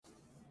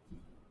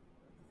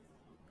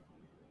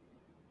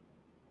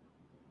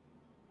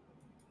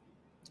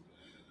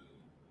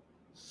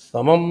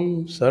समं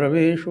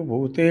सर्वेषु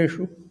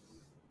भूतेषु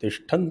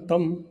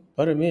तिष्ठन्तं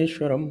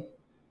परमेश्वरं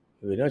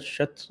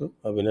विनश्यत्सु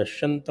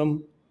अविनश्यन्तं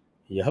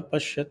यः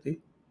पश्यति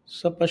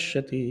स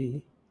पश्यति।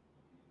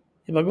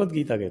 ये भगवत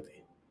गीता कहती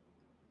है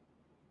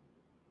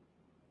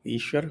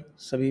ईश्वर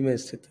सभी में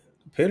स्थित है,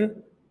 तो फिर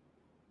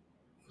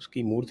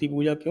उसकी मूर्ति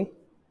पूजा क्यों?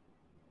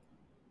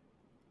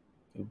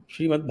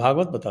 श्रीमद्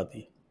भागवत बताती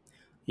है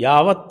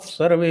यावत्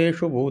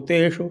सर्वेषु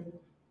भूतेषु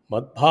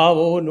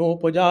मद्भावो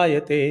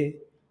नोपजायते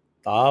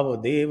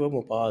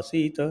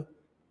तावदेवमुपासीत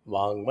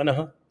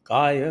वाङ्मनः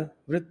काय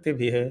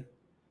वृत्तिभिः।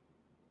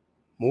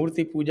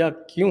 मूर्ति पूजा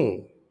क्यों,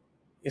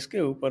 इसके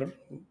ऊपर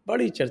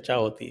बड़ी चर्चा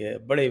होती है,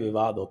 बड़े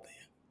विवाद होते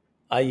हैं।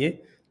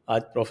 आइए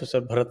आज प्रोफेसर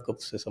भरत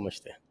गुप्त से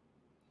समझते हैं।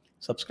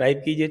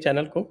 सब्सक्राइब कीजिए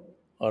चैनल को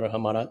और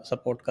हमारा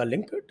सपोर्ट का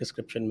लिंक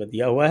डिस्क्रिप्शन में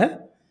दिया हुआ है।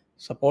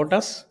 सपोर्ट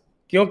अस,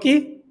 क्योंकि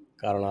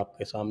कारण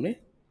आपके सामने,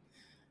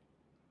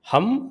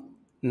 हम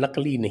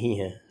नकली नहीं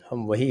हैं,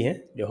 हम वही हैं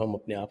जो हम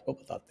अपने आप को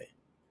बताते हैं।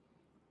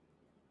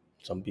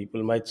 Some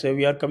people might say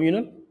we are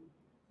communal.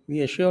 We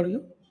assure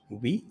you,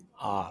 we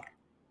are.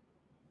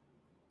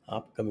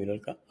 आप कम्युनल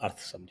का अर्थ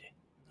समझें।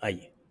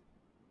 आइए।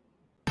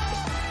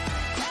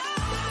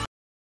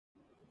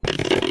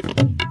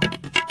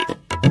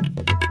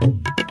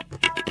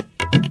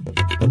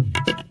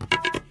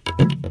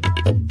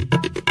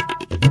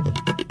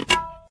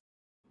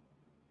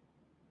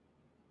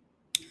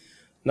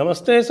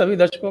 नमस्ते सभी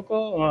दर्शकों को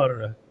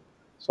और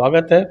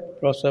स्वागत है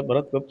प्रोफेसर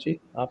भरत गुप्त जी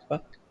आपका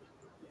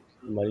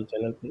हमारी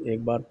चैनल पे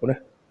एक बार पुनः।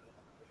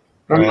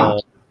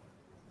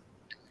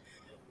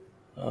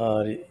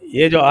 और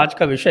ये जो आज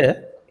का विषय है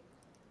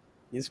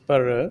इस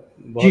पर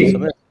बहुत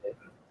समय से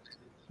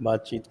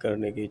बातचीत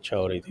करने की इच्छा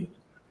हो रही थी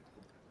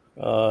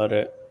और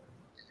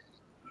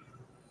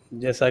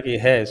जैसा कि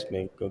है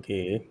इसमें,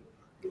 क्योंकि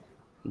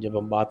जब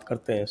हम बात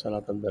करते हैं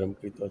सनातन धर्म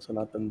की तो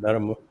सनातन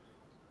धर्म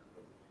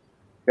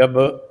जब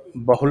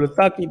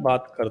बहुलता की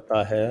बात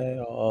करता है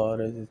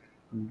और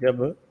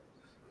जब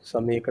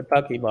समेकता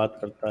की बात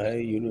करता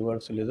है,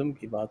 यूनिवर्सलिज्म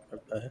की बात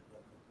करता है,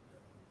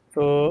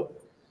 तो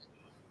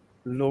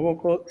लोगों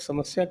को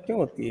समस्या क्यों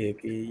होती है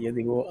कि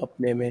यदि वो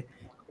अपने में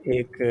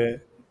एक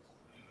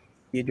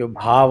ये जो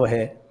भाव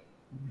है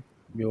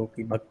जो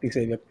कि भक्ति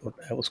से व्यक्त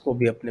होता है उसको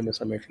भी अपने में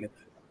समेट लेता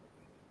है।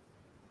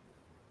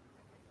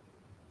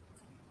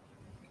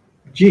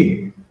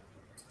 जी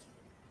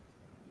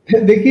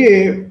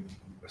देखिए,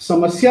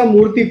 समस्या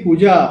मूर्ति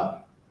पूजा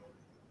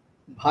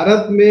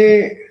भारत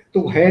में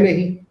तो है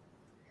नहीं,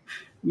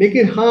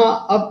 लेकिन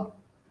हाँ अब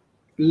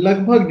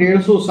लगभग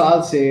 150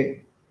 साल से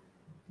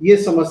ये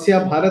समस्या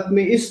भारत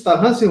में इस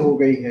तरह से हो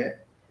गई है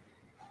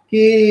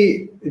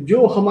कि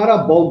जो हमारा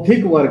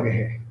बौद्धिक वर्ग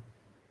है,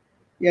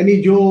 यानी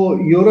जो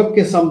यूरोप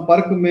के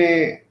संपर्क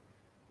में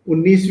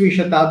 19वीं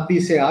शताब्दी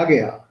से आ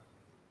गया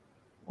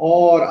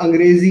और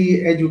अंग्रेजी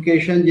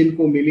एजुकेशन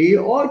जिनको मिली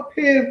और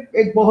फिर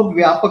एक बहुत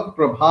व्यापक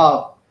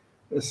प्रभाव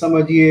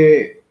समझिए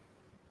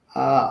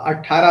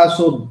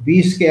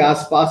 1820 के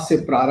आसपास से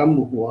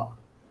प्रारंभ हुआ,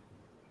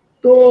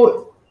 तो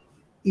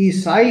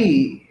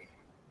ईसाई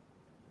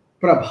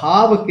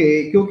प्रभाव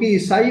के, क्योंकि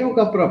ईसाइयों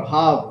का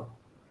प्रभाव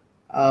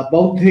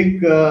बौद्धिक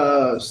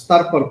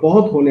स्तर पर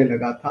बहुत होने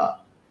लगा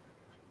था,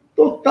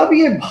 तो तब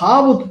ये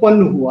भाव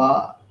उत्पन्न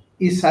हुआ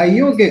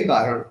ईसाइयों के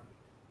कारण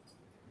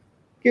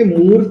कि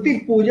मूर्ति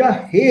पूजा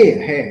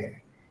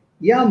है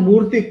या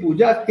मूर्ति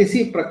पूजा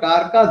किसी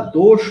प्रकार का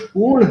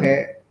दोषपूर्ण है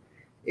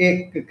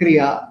एक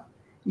क्रिया,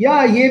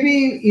 या ये भी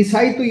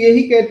ईसाई तो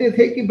यही कहते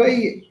थे कि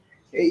भाई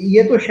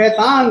ये तो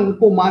शैतान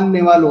को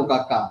मानने वालों का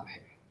काम है।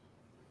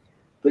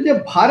 तो जब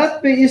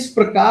भारत में इस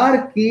प्रकार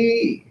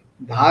की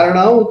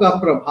धारणाओं का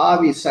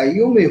प्रभाव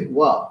ईसाइयों में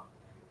हुआ,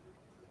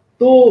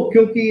 तो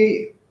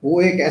क्योंकि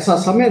वो एक ऐसा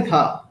समय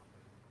था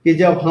कि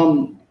जब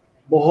हम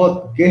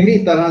बहुत गहरी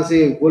तरह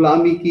से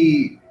गुलामी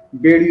की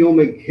बेड़ियों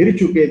में घिर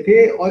चुके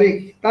थे और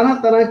एक तरह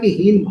तरह की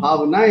हीन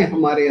भावनाएं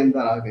हमारे अंदर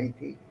आ गई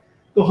थी,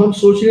 तो हम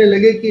सोचने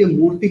लगे कि ये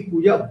मूर्ति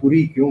पूजा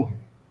बुरी क्यों है।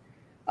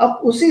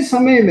 अब उसी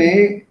समय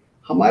में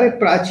हमारे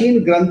प्राचीन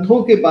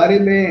ग्रंथों के बारे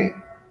में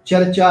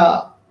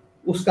चर्चा,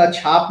 उसका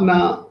छापना,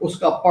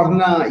 उसका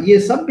पढ़ना, ये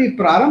सब भी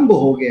प्रारंभ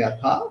हो गया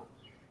था।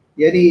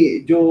 यानी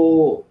जो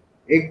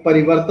एक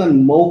परिवर्तन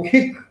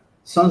मौखिक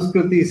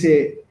संस्कृति से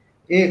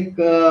एक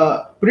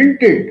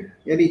प्रिंटेड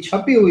यानी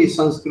छपी हुई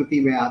संस्कृति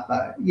में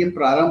आता है, ये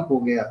प्रारंभ हो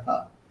गया था।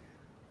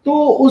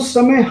 तो उस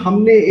समय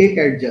हमने एक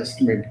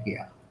एडजस्टमेंट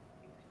किया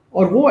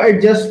और वो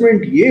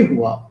एडजस्टमेंट ये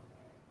हुआ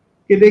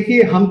कि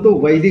देखिए, हम तो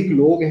वैदिक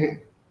लोग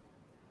हैं,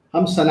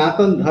 हम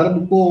सनातन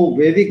धर्म को,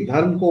 वैदिक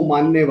धर्म को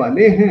मानने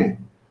वाले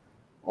हैं,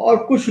 और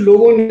कुछ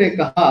लोगों ने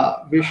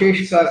कहा,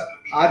 विशेषकर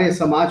आर्य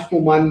समाज को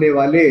मानने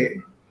वाले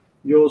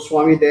जो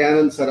स्वामी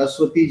दयानंद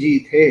सरस्वती जी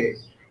थे,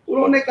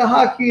 उन्होंने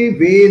कहा कि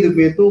वेद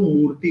में तो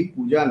मूर्ति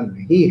पूजा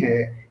नहीं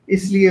है,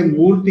 इसलिए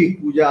मूर्ति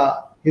पूजा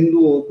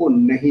हिंदुओं को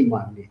नहीं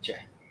माननी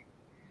चाहिए।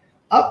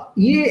 अब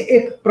ये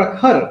एक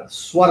प्रखर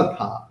स्वर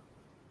था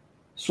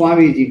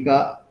स्वामी जी का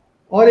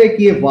और एक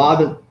ये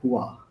वाद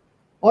हुआ,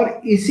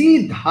 और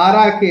इसी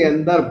धारा के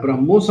अंदर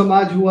ब्रह्मो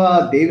समाज हुआ,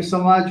 देव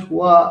समाज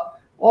हुआ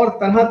और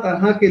तरह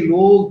तरह के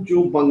लोग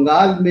जो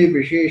बंगाल में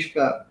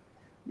विशेषकर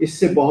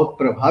इससे बहुत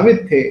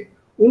प्रभावित थे,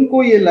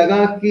 उनको ये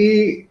लगा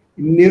कि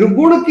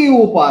निर्गुण की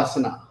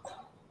उपासना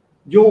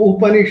जो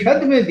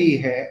उपनिषद में दी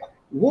है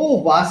वो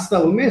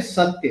वास्तव में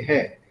सत्य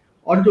है,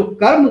 और जो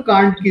कर्म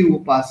कांड की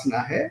उपासना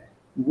है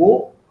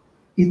वो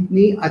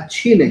इतनी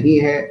अच्छी नहीं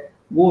है,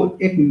 वो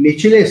एक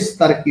निचले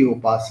स्तर की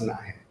उपासना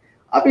है।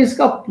 अब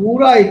इसका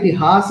पूरा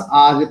इतिहास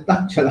आज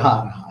तक चला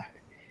आ रहा है।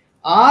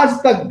 आज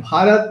तक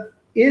भारत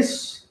इस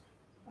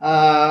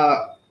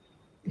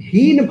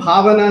हीन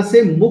भावना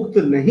से मुक्त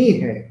नहीं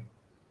है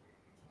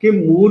कि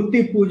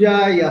मूर्ति पूजा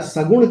या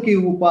सगुण की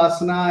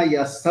उपासना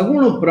या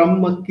सगुण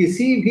ब्रह्म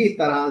किसी भी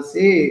तरह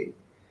से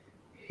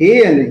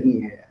हेय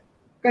नहीं है।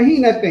 कहीं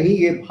ना कहीं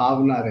ये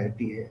भावना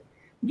रहती है।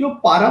 जो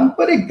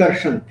पारंपरिक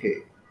दर्शन थे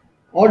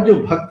और जो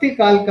भक्ति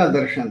काल का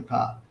दर्शन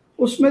था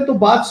उसमें तो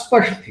बात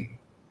स्पष्ट थी,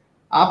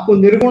 आपको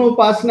निर्गुण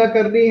उपासना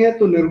करनी है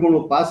तो निर्गुण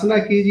उपासना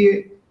कीजिए।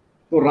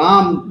 तो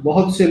राम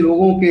बहुत से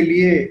लोगों के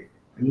लिए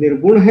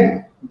निर्गुण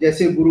है,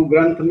 जैसे गुरु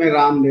ग्रंथ में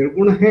राम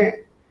निर्गुण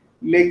है,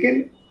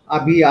 लेकिन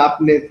अभी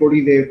आपने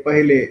थोड़ी देर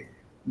पहले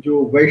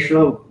जो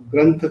वैष्णव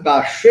ग्रंथ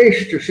का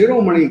श्रेष्ठ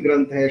शिरोमणि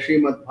ग्रंथ है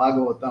श्रीमद्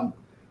भागवतम,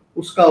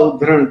 उसका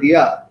उद्धरण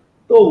दिया,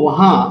 तो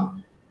वहां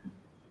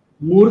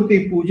मूर्ति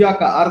पूजा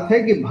का अर्थ है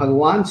कि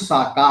भगवान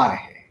साकार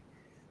है।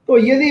 तो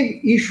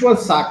यदि ईश्वर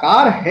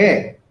साकार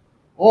है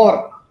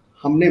और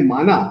हमने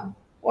माना,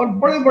 और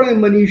बड़े बड़े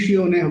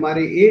मनीषियों ने,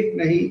 हमारे एक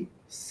नहीं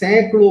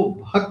सैकड़ों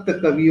भक्त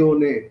कवियों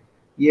ने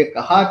ये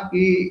कहा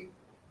कि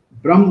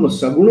ब्रह्म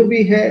सगुण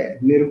भी है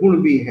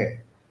निर्गुण भी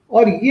है,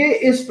 और ये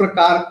इस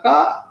प्रकार का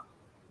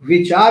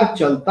विचार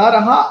चलता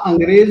रहा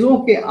अंग्रेजों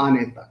के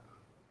आने तक।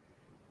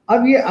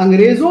 अब ये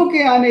अंग्रेजों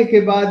के आने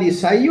के बाद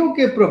ईसाइयों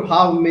के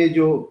प्रभाव में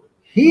जो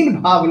हीन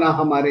भावना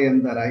हमारे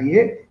अंदर आई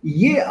है,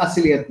 ये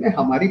असलियत में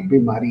हमारी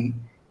बीमारी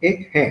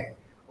एक है,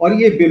 और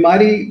ये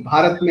बीमारी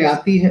भारत में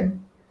आती है।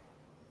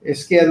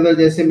 इसके अंदर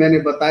जैसे मैंने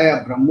बताया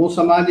ब्रह्मो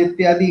समाज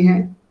इत्यादि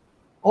हैं,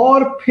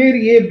 और फिर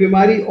ये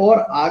बीमारी और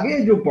आगे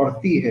जो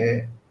बढ़ती है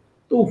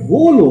तो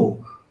वो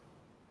लोग,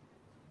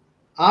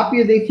 आप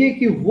ये देखिए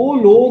कि वो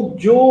लोग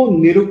जो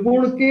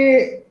निर्गुण के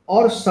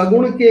और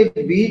सगुण के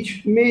बीच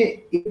में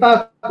एकता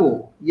को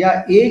या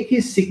एक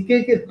ही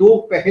सिक्के के दो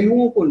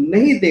पहलुओं को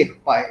नहीं देख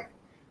पाए,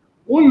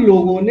 उन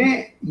लोगों ने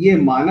ये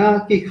माना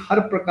कि हर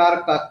प्रकार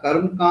का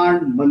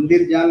कर्मकांड,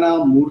 मंदिर जाना,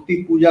 मूर्ति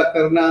पूजा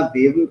करना,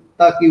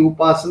 देवता की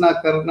उपासना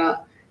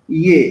करना,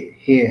 ये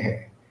हेय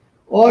है,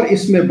 और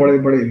इसमें बड़े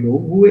बड़े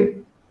लोग हुए।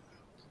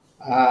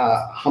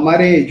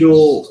 हमारे जो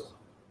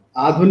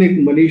आधुनिक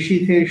मनीषी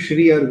थे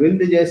श्री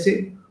अरविंद जैसे,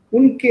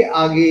 उनके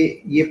आगे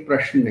ये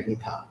प्रश्न नहीं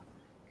था,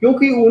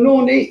 क्योंकि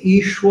उन्होंने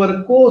ईश्वर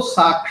को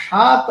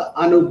साक्षात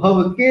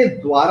अनुभव के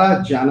द्वारा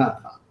जाना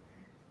था।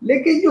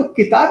 लेकिन जो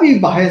किताबी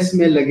बहस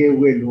में लगे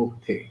हुए लोग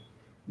थे,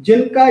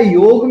 जिनका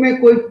योग में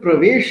कोई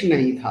प्रवेश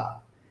नहीं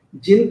था,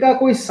 जिनका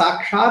कोई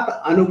साक्षात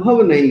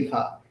अनुभव नहीं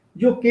था,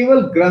 जो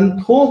केवल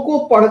ग्रंथों को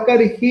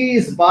पढ़कर ही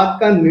इस बात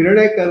का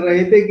निर्णय कर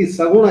रहे थे कि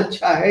सगुण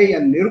अच्छा है या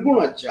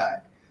निर्गुण अच्छा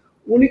है,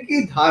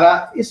 उनकी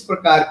धारा इस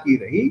प्रकार की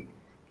रही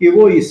कि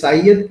वो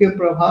ईसाइयत के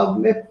प्रभाव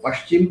में,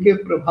 पश्चिम के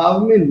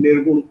प्रभाव में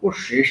निर्गुण को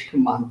श्रेष्ठ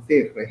मानते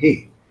रहे।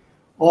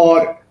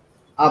 और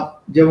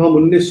अब जब हम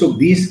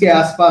 1920 के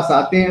आसपास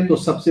आते हैं तो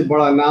सबसे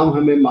बड़ा नाम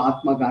हमें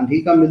महात्मा गांधी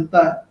का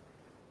मिलता है।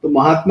 तो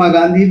महात्मा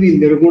गांधी भी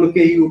निर्गुण के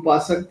ही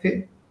उपासक थे,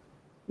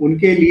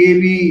 उनके लिए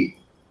भी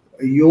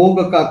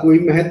योग का कोई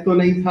महत्व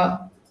नहीं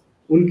था,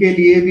 उनके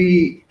लिए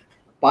भी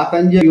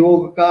पातंजल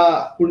योग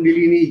का,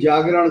 कुंडलिनी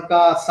जागरण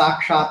का,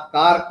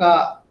 साक्षात्कार का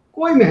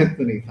कोई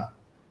महत्व नहीं था।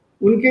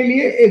 उनके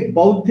लिए एक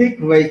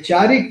बौद्धिक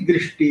वैचारिक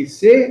दृष्टि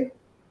से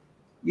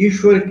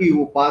ईश्वर की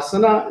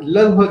उपासना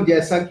लगभग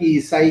जैसा कि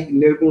ईसाई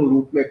निर्गुण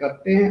रूप में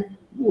करते हैं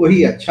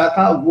वही अच्छा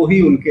था,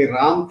 वही उनके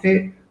राम थे,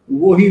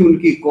 वही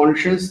उनकी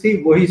कॉन्शियस थी,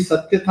 वही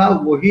सत्य था,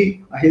 वही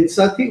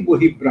अहिंसा थी,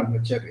 वही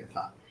ब्रह्मचर्य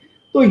था।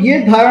 तो ये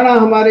धारणा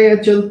हमारे यहाँ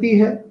चलती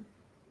है।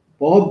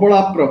 बहुत बड़ा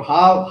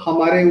प्रभाव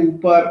हमारे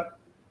ऊपर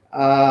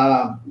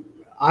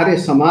आर्य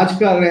समाज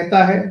का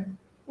रहता है,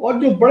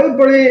 और जो बड़े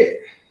बड़े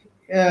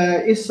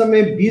इस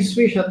समय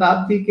 20वीं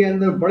शताब्दी के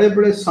अंदर बड़े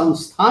बड़े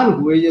संस्थान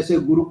हुए, जैसे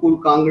गुरुकुल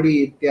कांगड़ी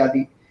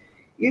इत्यादि,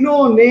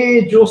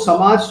 इन्होंने जो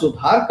समाज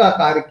सुधार का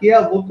कार्य किया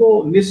वो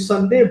तो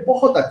निस्संदेह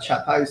बहुत अच्छा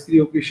था,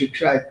 स्त्रियों की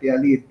शिक्षा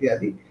इत्यादि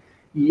इत्यादि।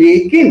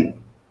 लेकिन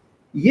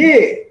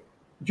ये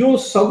जो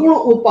सगुण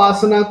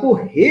उपासना को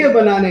हेय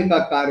बनाने का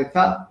कार्य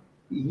था,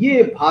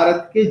 ये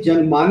भारत के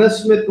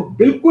जनमानस में तो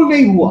बिल्कुल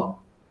नहीं हुआ,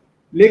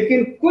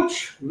 लेकिन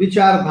कुछ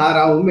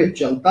विचारधाराओं में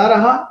चलता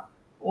रहा।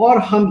 और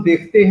हम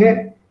देखते हैं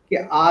कि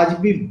आज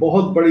भी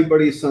बहुत बड़ी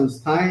बड़ी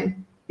संस्थाएं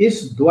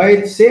इस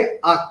द्वैत से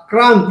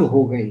आक्रांत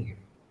हो गई हैं।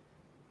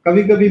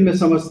 कभी कभी मैं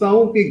समझता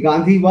हूं कि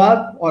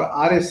गांधीवाद और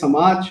आर्य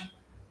समाज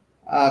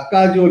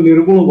का जो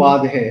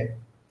निर्गुणवाद है,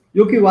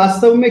 जो कि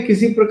वास्तव में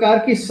किसी प्रकार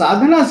की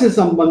साधना से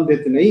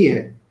संबंधित नहीं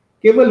है,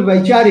 केवल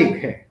वैचारिक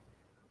है,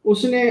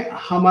 उसने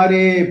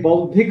हमारे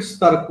बौद्धिक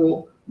स्तर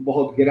को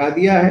बहुत गिरा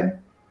दिया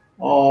है।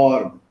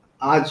 और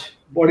आज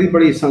बड़ी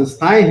बड़ी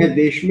संस्थाएं हैं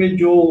देश में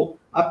जो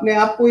अपने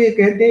आप को ये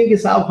कहते हैं कि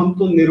साहब हम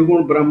तो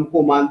निर्गुण ब्रह्म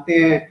को मानते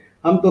हैं,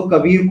 हम तो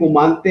कबीर को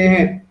मानते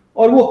हैं,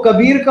 और वो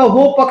कबीर का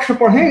वो पक्ष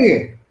पढ़ेंगे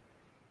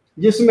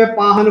जिसमें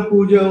पाहन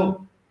पूजो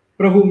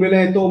प्रभु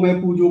मिले तो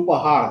मैं पूजू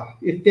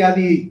पहाड़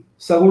इत्यादि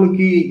सगुण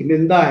की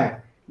निंदा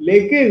है।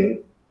 लेकिन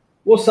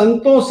वो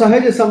संतो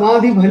सहज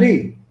समाधि भली,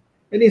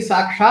 यानी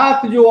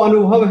साक्षात जो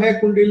अनुभव है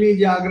कुंडली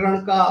जागरण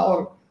का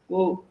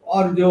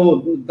और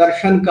जो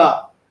दर्शन का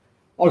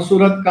और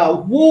सूरत का,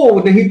 वो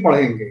नहीं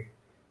पढ़ेंगे।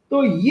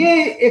 तो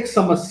ये एक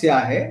समस्या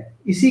है।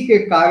 इसी के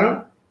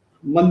कारण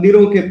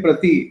मंदिरों के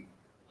प्रति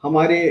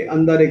हमारे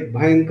अंदर एक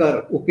भयंकर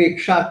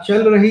उपेक्षा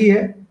चल रही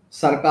है।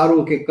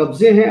 सरकारों के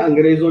कब्जे हैं,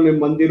 अंग्रेजों ने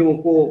मंदिरों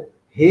को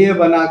हेय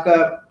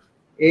बनाकर,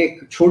 एक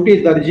छोटे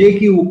दर्जे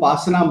की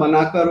उपासना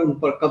बनाकर उन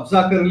पर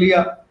कब्जा कर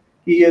लिया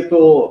कि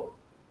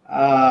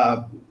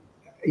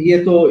ये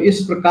तो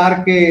इस प्रकार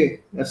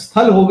के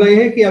स्थल हो गए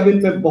हैं कि अब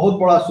इनमें बहुत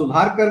बड़ा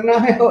सुधार करना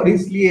है और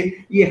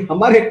इसलिए ये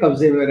हमारे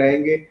कब्जे में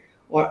रहेंगे।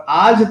 और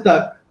आज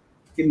तक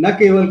कि न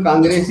केवल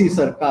कांग्रेसी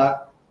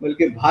सरकार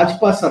बल्कि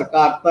भाजपा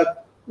सरकार तक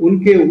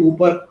उनके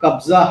ऊपर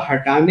कब्जा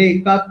हटाने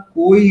का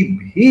कोई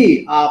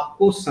भी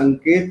आपको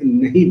संकेत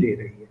नहीं दे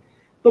रही है।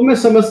 तो मैं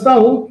समझता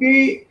हूं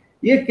कि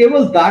ये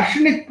केवल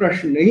दार्शनिक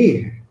प्रश्न नहीं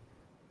है।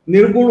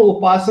 निर्गुण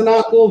उपासना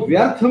को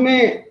व्यर्थ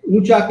में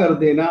ऊंचा कर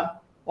देना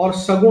और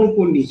सगुण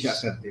को नीचा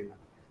कर देना।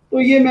 तो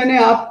ये मैंने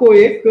आपको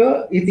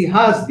एक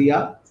इतिहास दिया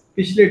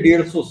पिछले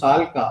 150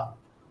 साल का,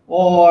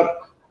 और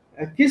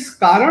किस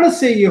कारण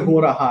से ये हो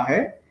रहा है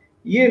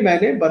ये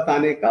मैंने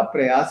बताने का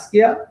प्रयास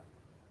किया।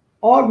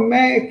 और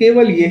मैं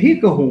केवल यही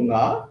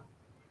कहूंगा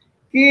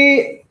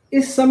कि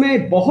इस समय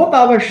बहुत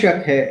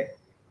आवश्यक है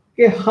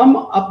कि हम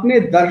अपने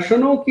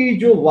दर्शनों की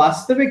जो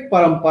वास्तविक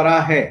परंपरा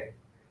है,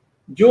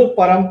 जो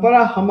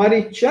परंपरा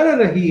हमारी चल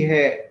रही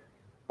है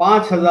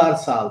 5000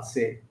 साल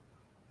से,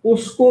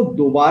 उसको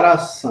दोबारा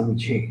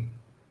समझें,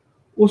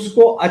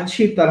 उसको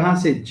अच्छी तरह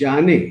से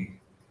जानें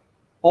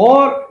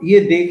और ये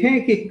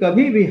देखें कि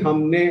कभी भी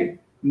हमने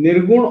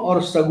निर्गुण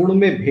और सगुण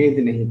में भेद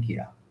नहीं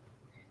किया।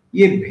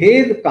 ये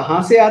भेद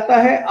कहां से आता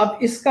है? अब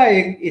इसका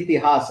एक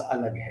इतिहास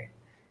अलग है।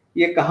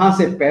 ये कहां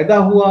से पैदा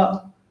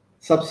हुआ,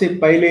 सबसे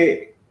पहले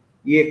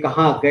ये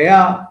कहां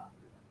गया,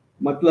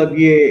 मतलब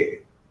ये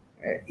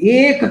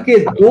एक के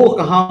दो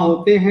कहां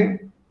होते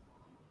हैं,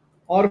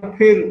 और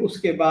फिर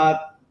उसके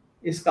बाद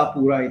इसका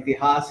पूरा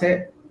इतिहास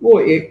है, वो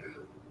एक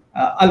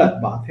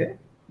अलग बात है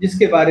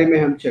जिसके बारे में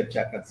हम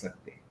चर्चा कर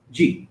सकते हैं।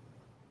 जी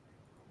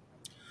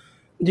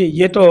जी,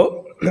 ये तो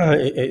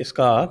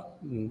इसका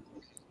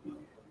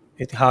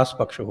इतिहास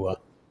पक्ष हुआ।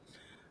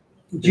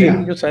 जी हाँ।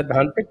 लेकिन जो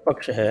सैद्धांतिक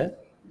पक्ष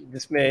है,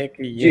 जिसमें एक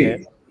ये जी है,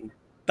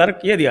 तर्क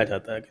ये दिया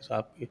जाता है कि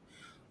साहब की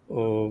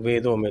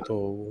वेदों में तो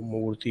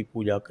मूर्ति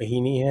पूजा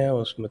कहीं नहीं है,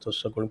 उसमें तो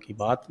सगुण की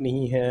बात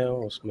नहीं है,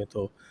 उसमें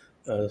तो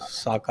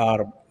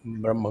साकार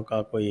ब्रह्म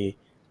का कोई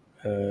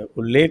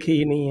उल्लेख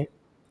ही नहीं है।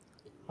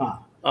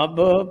 हाँ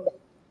अब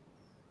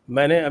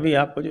मैंने अभी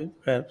आपको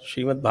जो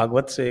श्रीमद्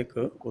भागवत से एक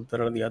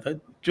उद्धरण दिया था,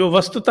 जो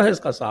वस्तुतः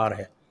इसका सार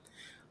है।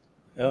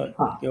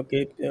 हाँ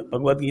क्योंकि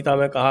भगवद गीता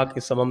में कहा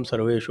कि समम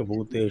सर्वेषु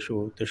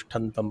भूतेषु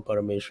तिष्ठन्तं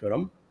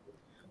परमेश्वरम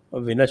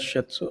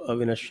विनश्यत्सु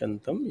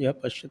अविनश्यंतम यह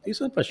पश्यति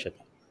स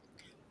पश्यति।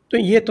 तो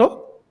ये तो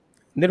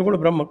निर्गुण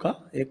ब्रह्म का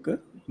एक,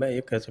 मैं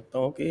ये कह सकता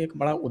हूँ कि एक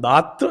बड़ा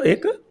उदात्त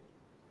एक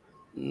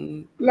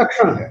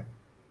लक्षण है।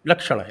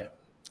 लक्षण है।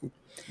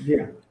 जी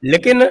हाँ।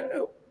 लेकिन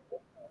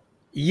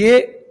ये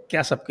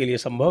क्या सबके लिए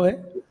संभव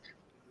है?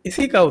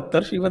 इसी का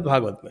उत्तर श्रीमद्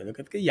भागवत में जो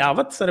कहते हैं,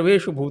 यावत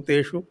सर्वेषु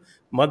भूतेषु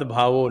मद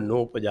भावो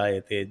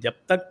नोपजायते, जब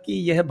तक कि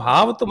यह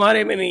भाव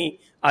तुम्हारे में नहीं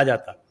आ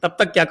जाता तब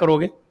तक क्या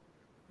करोगे?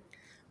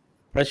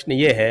 प्रश्न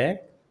ये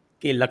है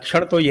कि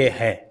लक्षण तो ये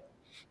है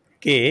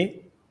कि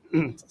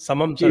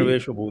समम जी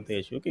सर्वेषु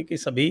भूतेषु, क्योंकि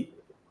सभी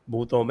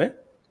भूतों में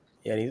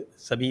यानी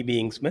सभी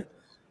बीइंग्स में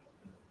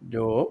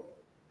जो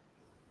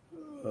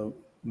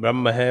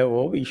ब्रह्म है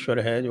वो ईश्वर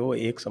है, जो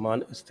एक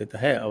समान स्थित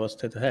है,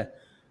 अवस्थित है।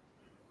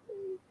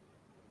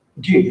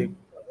 जी। ये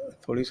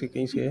थोड़ी सी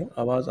कहीं से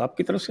आवाज़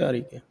आपकी तरफ से आ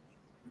रही है?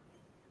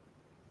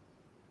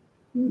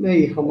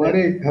 नहीं,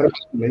 हमारे घर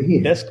में नहीं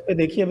है। डेस्क पे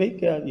देखिए भाई,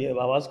 क्या ये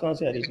आवाज़ कहाँ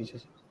से आ रही है पीछे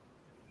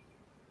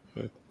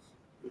से?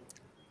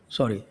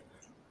 सॉरी।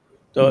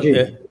 तो जी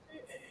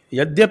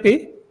यद्यपि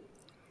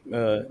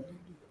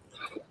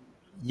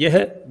यह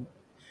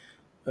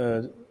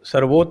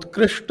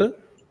सर्वोत्कृष्ट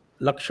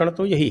लक्षण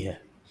तो यही है,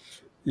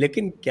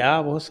 लेकिन क्या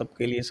वह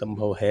सबके लिए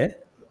संभव है?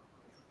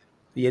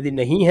 यदि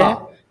नहीं है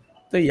हाँ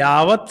तो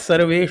यावत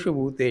सर्वेषु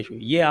भूतेषु,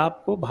 ये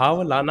आपको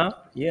भाव लाना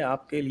ये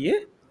आपके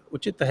लिए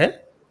उचित है,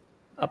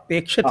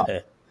 अपेक्षित हाँ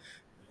है।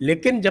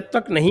 लेकिन जब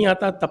तक नहीं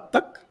आता तब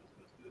तक,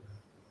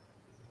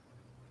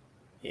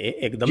 ये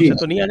एकदम जी से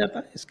तो नहीं आ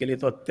जाता, इसके लिए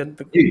तो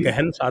अत्यंत जी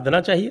गहन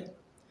साधना चाहिए।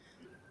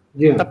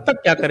 जी हाँ। तब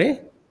तक क्या करें?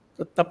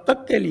 तो तब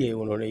तक के लिए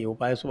उन्होंने ये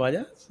उपाय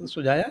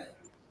सुझाया है,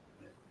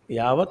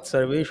 यावत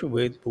सर्वेषु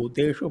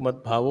भूतेषु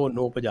मद्भावो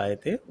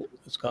नोपजायते।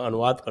 इसका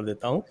अनुवाद कर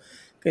देता हूँ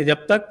कि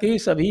जब तक कि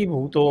सभी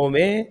भूतों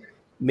में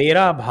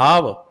मेरा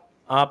भाव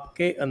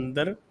आपके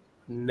अंदर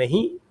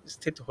नहीं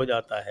स्थित हो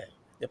जाता है,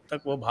 जब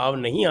तक वो भाव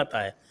नहीं आता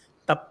है,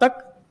 तब तक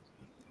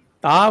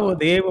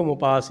तावदेव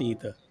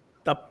मुपासीत,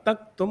 तब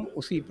तक तुम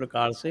उसी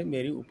प्रकार से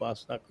मेरी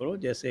उपासना करो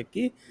जैसे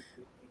कि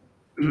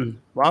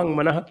वांग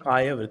मनः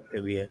काय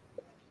वृत्ति भी है,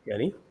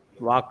 यानी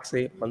वाक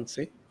से, मन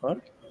से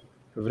और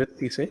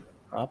वृत्ति से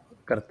आप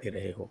करते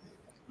रहे हो।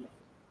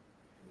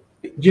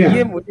 जी ये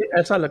हाँ। मुझे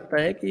ऐसा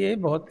लगता है कि ये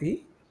बहुत ही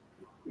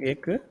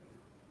एक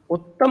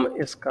उत्तम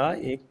इसका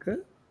एक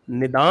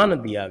निदान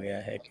दिया गया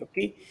है,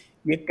 क्योंकि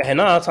ये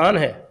कहना आसान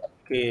है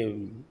कि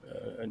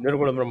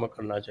निर्गुण ब्रह्म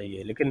करना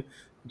चाहिए, लेकिन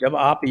जब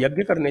आप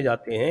यज्ञ करने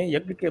जाते हैं,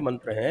 यज्ञ के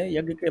मंत्र हैं,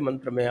 यज्ञ के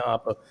मंत्र में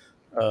आप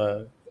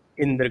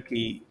इंद्र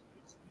की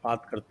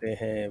बात करते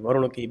हैं,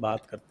 वरुण की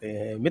बात करते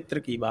हैं, मित्र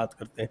की बात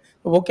करते हैं,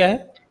 तो वो क्या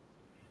है?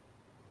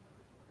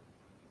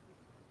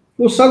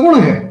 वो सगुण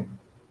है।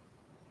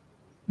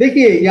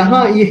 देखिए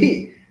यहाँ यही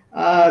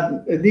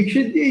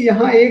दीक्षित जी,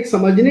 यहाँ एक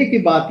समझने की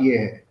बात यह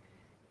है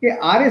कि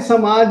आर्य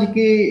समाज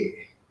की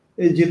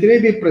जितने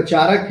भी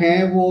प्रचारक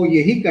हैं वो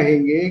यही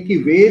कहेंगे कि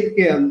वेद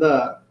के अंदर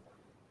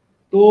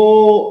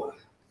तो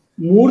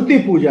मूर्ति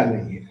पूजा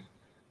नहीं है।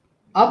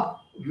 अब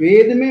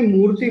वेद में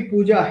मूर्ति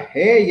पूजा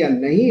है या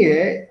नहीं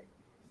है,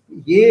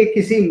 ये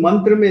किसी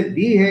मंत्र में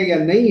दी है या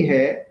नहीं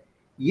है,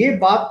 ये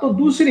बात तो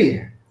दूसरी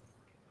है।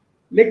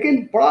 लेकिन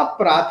बड़ा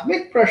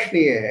प्राथमिक प्रश्न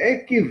ये है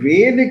कि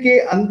वेद के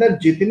अंदर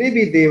जितने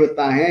भी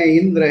देवता हैं,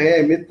 इंद्र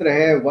है, मित्र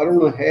है,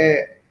 वरुण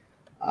है,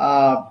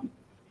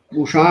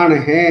 कुषाण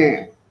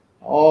हैं,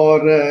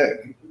 और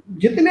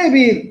जितने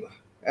भी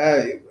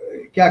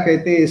क्या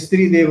कहते हैं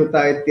स्त्री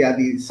देवता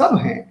इत्यादि सब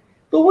हैं,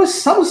 तो वो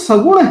सब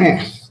सगुण हैं।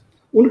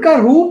 उनका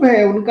रूप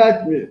है,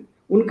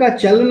 उनका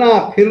चलना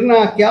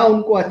फिरना, क्या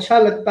उनको अच्छा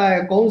लगता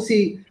है,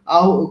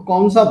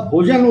 कौन सा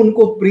भोजन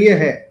उनको प्रिय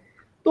है।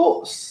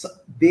 तो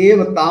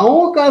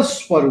देवताओं का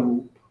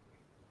स्वरूप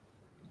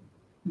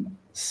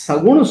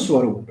सगुण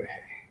स्वरूप है।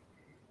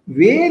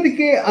 वेद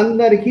के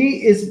अंदर ही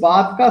इस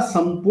बात का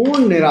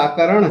संपूर्ण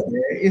निराकरण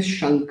है, इस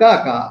शंका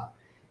का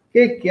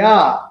कि क्या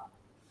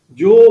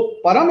जो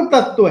परम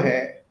तत्व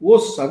है वो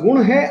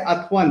सगुण है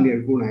अथवा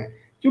निर्गुण है।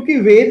 क्योंकि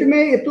वेद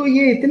में तो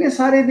ये इतने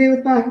सारे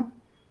देवता हैं,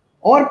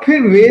 और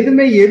फिर वेद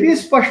में ये भी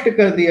स्पष्ट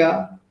कर दिया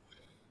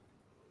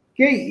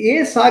कि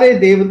ये सारे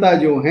देवता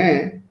जो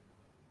हैं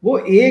वो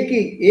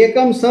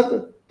एकम सत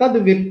तद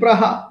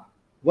विप्रहा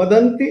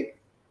वदंति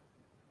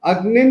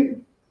अग्निन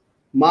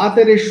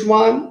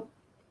मातरिश्वान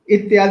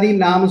इत्यादि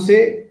नाम से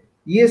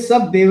ये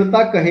सब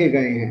देवता कहे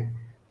गए हैं।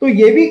 तो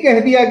ये भी कह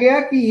दिया गया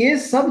कि ये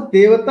सब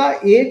देवता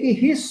एक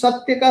ही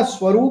सत्य का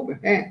स्वरूप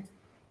हैं।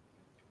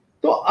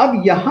 तो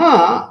अब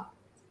यहां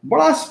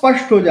बड़ा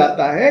स्पष्ट हो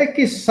जाता है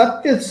कि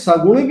सत्य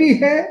सगुण भी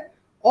है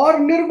और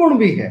निर्गुण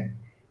भी है।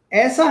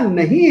 ऐसा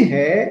नहीं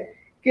है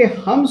कि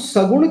हम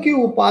सगुण की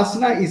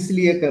उपासना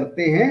इसलिए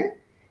करते हैं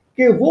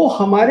कि वो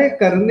हमारे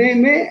करने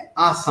में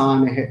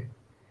आसान है,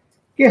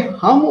 कि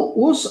हम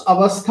उस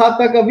अवस्था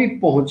तक अभी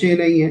पहुंचे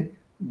नहीं हैं।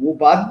 वो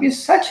बात भी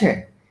सच है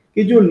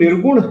कि जो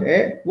निर्गुण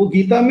है, वो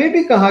गीता में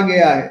भी कहा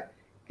गया है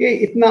कि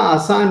इतना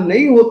आसान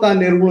नहीं होता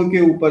निर्गुण के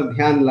ऊपर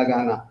ध्यान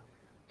लगाना।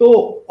 तो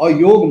और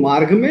योग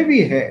मार्ग में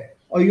भी है,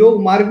 और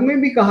योग मार्ग में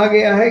भी कहा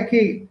गया है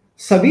कि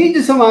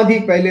सबीज समाधि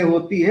पहले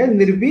होती है,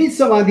 निर्बीज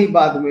समाधि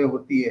बाद में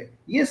होती है।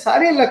 ये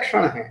सारे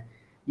लक्षण हैं,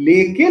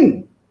 लेकिन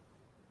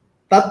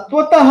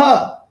तत्वतः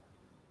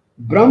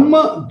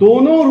ब्रह्म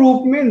दोनों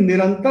रूप में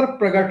निरंतर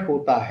प्रकट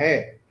होता है।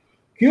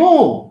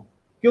 क्यों?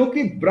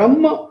 क्योंकि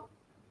ब्रह्म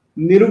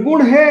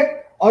निर्गुण है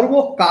और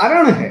वो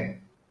कारण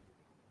है,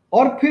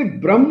 और फिर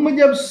ब्रह्म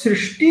जब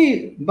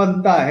सृष्टि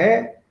बनता है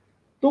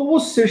तो वो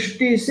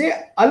सृष्टि से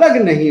अलग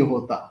नहीं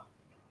होता,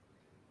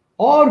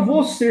 और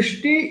वो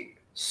सृष्टि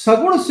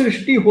सगुण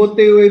सृष्टि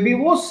होते हुए भी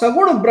वो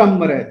सगुण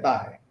ब्रह्म रहता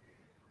है।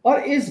 और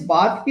इस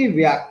बात की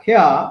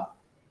व्याख्या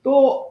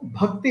तो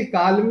भक्ति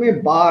काल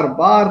में बार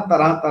बार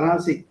तरह तरह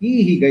से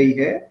की ही गई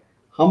है।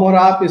 हम और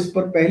आप इस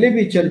पर पहले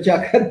भी चर्चा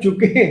कर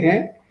चुके हैं।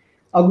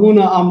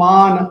 अगुण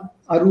अमान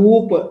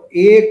अरूप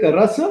एक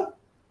रस,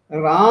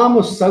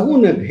 राम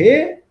सगुन भे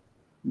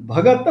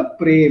भगत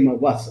प्रेम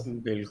वस।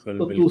 बिल्कुल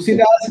तो बिल्कुल।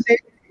 तुलसीदास ने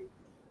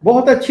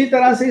बहुत अच्छी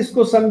तरह से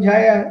इसको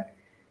समझाया है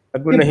कि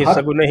अगुन ही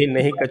सगुन ही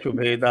नहीं कछु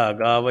भेदा,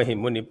 गावहि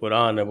मुनि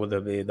पुराण बुध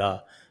वेदा,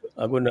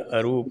 अगुन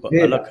अरूप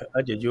भेदा अलख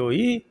अज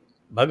जोई,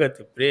 भगत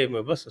प्रेम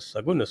बस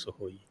सगुन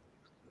सोई।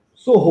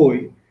 सो होई।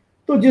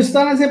 तो जिस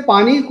तरह से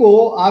पानी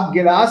को आप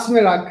गिलास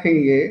में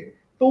रखेंगे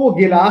तो वो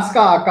गिलास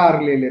का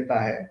आकार ले लेता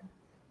है,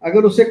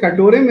 अगर उसे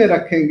कटोरे में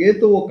रखेंगे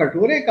तो वो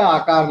कटोरे का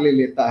आकार ले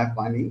लेता है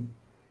पानी,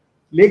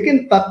 लेकिन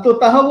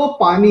तत्वतः वो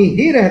पानी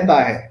ही रहता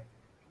है।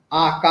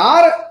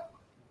 आकार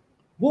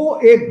वो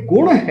एक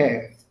गुण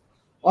है,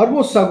 और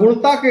वो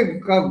सगुणता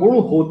का गुण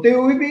होते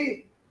हुए भी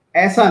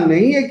ऐसा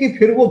नहीं है कि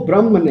फिर वो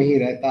ब्रह्म नहीं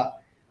रहता।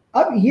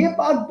 अब ये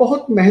बात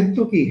बहुत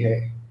महत्व की है,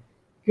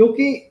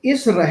 क्योंकि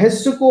इस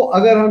रहस्य को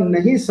अगर हम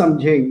नहीं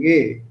समझेंगे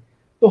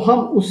तो हम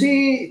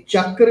उसी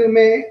चक्र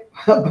में,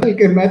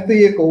 बल्कि मैं तो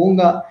ये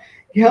कहूंगा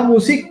कि हम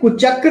उसी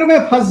कुचक्र में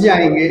फंस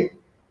जाएंगे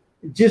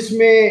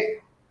जिसमें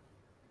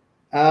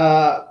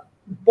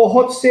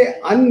बहुत से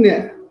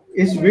अन्य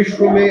इस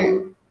विश्व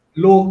में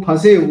लोग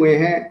फंसे हुए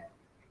हैं।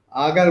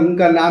 अगर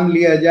उनका नाम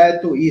लिया जाए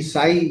तो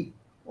ईसाई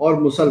और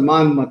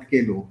मुसलमान मत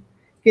के लोग,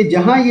 कि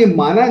जहां ये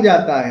माना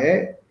जाता है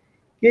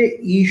कि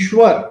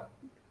ईश्वर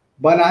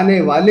बनाने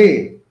वाले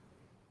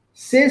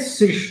से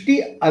सृष्टि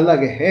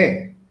अलग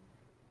है,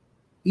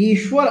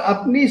 ईश्वर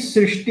अपनी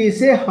सृष्टि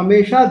से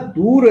हमेशा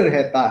दूर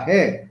रहता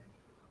है,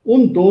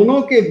 उन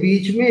दोनों के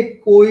बीच में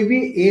कोई भी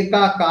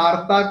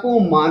एकाकारता को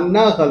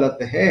मानना गलत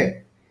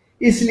है,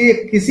 इसलिए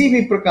किसी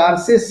भी प्रकार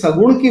से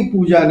सगुण की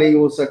पूजा नहीं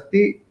हो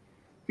सकती,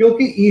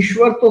 क्योंकि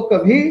ईश्वर तो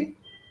कभी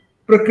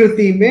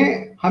प्रकृति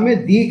में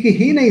हमें दिख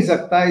ही नहीं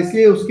सकता,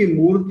 इसलिए उसकी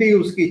मूर्ति,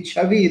 उसकी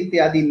छवि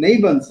इत्यादि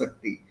नहीं बन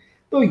सकती।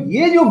 तो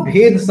ये जो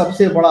भेद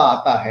सबसे बड़ा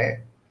आता है,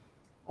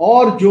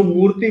 और जो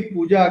मूर्ति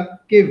पूजा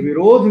के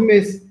विरोध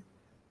में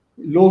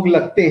लोग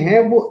लगते हैं,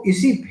 वो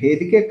इसी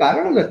भेद के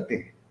कारण लगते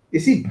हैं,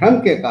 इसी भ्रम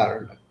के कारण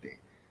लगते हैं।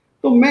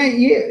 तो मैं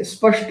ये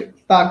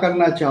स्पष्टता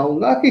करना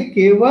चाहूंगा कि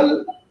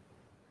केवल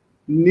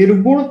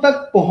निर्गुण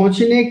तक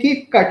पहुंचने की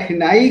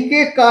कठिनाई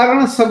के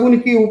कारण सगुण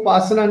की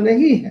उपासना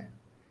नहीं है।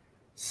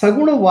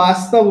 सगुण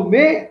वास्तव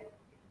में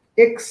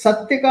एक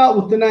सत्य का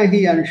उतना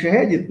ही अंश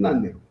है जितना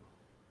निर्गुण।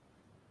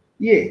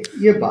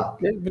 ये बात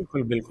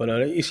बिल्कुल बिल्कुल।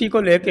 और इसी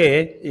को लेके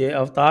ये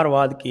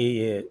अवतारवाद की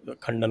ये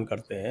खंडन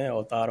करते हैं,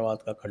 अवतारवाद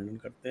का खंडन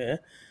करते हैं।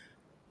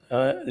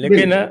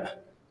 लेकिन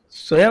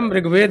स्वयं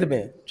ऋग्वेद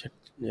में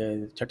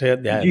छठे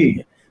अध्याय में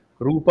ये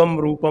रूपम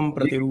रूपम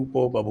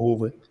प्रतिरूपो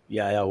बभूव ये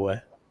आया हुआ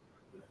है।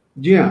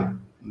 जी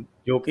हाँ,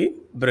 जो कि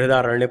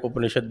बृहदारण्यक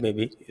उपनिषद में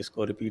भी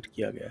इसको रिपीट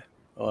किया गया है,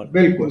 और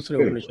दूसरे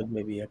उपनिषद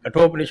में भी है।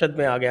 कठोपनिषद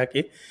में आ गया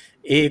कि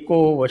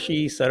एको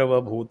वशी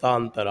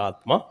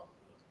सर्वभूतांतरात्मा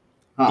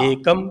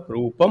एकम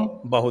रूपम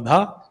बहुधा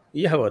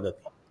यह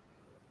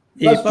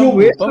वदति, एकम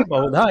रूपम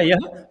बहुधा यह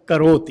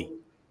करोति।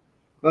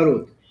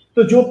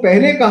 तो जो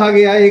पहले कहा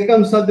गया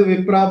एकम सद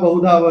विप्रा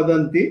बहुधा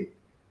वदंती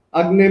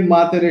अग्नि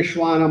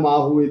मातरिश्वान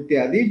माहु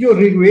इत्यादि, जो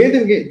ऋग्वेद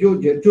के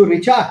जो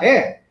ऋचा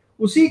है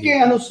उसी के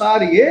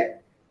अनुसार ये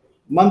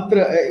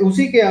मंत्र,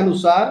 उसी के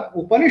अनुसार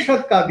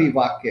उपनिषद का भी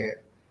वाक्य है।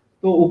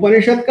 तो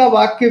उपनिषद का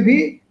वाक्य भी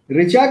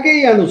ऋचा के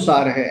ही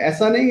अनुसार है,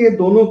 ऐसा नहीं है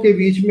दोनों के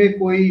बीच में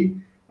कोई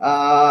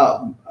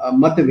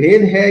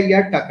मतभेद है या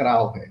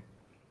टकराव है।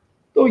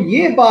 तो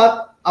ये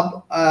बात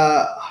अब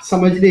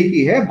समझने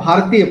की है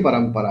भारतीय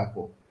परंपरा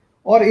को,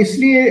 और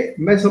इसलिए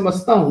मैं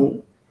समझता हूं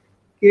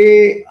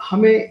कि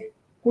हमें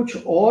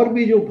कुछ और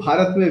भी जो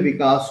भारत में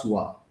विकास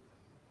हुआ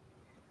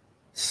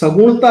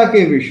सगुणता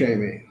के विषय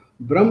में,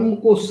 ब्रह्म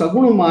को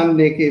सगुण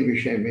मानने के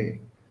विषय में,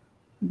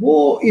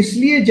 वो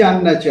इसलिए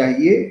जानना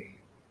चाहिए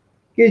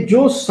कि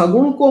जो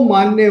सगुण को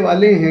मानने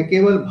वाले हैं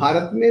केवल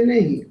भारत में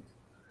नहीं,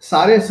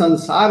 सारे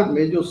संसार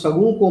में जो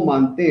सगुण को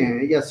मानते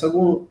हैं या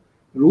सगुण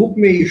रूप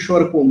में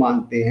ईश्वर को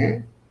मानते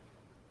हैं,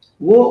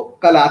 वो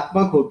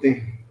कलात्मक होते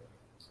हैं,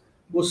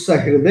 वो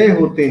सहृदय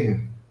होते हैं,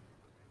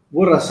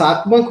 वो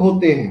रसात्मक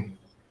होते हैं,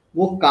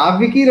 वो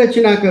काव्य की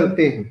रचना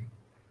करते हैं,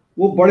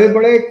 वो बड़े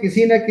बड़े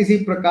किसी न किसी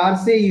प्रकार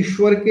से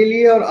ईश्वर के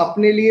लिए और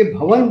अपने लिए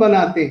भवन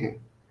बनाते हैं,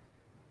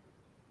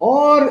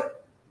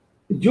 और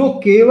जो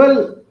केवल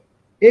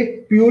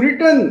एक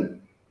प्यूरिटन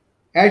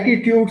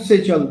एटीट्यूड से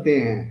चलते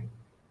हैं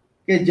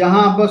कि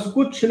जहां बस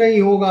कुछ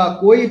नहीं होगा,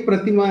 कोई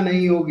प्रतिमा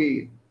नहीं होगी,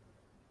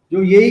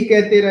 जो यही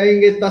कहते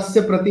रहेंगे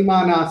तस्य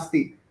प्रतिमा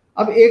नास्ति।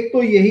 अब एक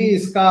तो यही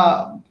इसका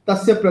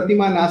तस्य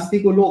प्रतिमा नास्ति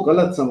को लोग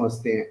गलत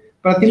समझते हैं।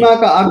 प्रतिमा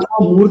का अर्थ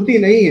मूर्ति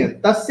नहीं है,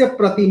 तस्य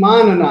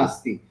प्रतिमान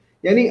नास्ति,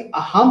 यानी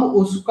हम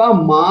उसका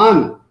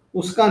मान,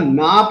 उसका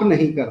नाप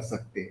नहीं कर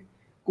सकते,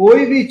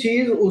 कोई भी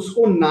चीज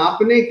उसको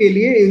नापने के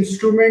लिए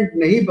इंस्ट्रूमेंट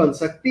नहीं बन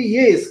सकती,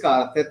 ये इसका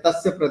अर्थ है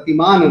तस्य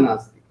प्रतिमान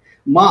नास्ति।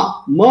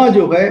 मां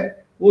जो है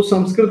वो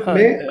संस्कृत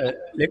में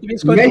लेकिन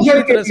इसको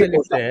दूसरी तरह से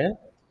लिखते हैं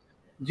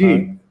जी,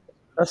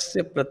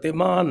 तस्य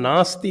प्रतिमा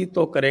नास्ति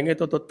तो करेंगे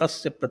तो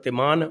तस्य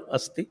प्रतिमान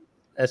अस्ति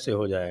ऐसे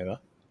हो जाएगा,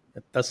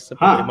 तस्य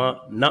प्रतिमा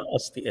न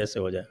अस्ति ऐसे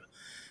हो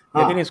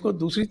जाएगा। लेकिन इसको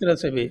दूसरी तरह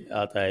से भी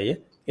आता है ये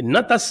कि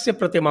न तस्य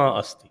प्रतिमा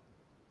अस्ति।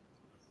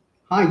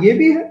 हाँ, ये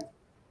भी है।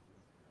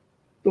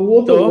 तो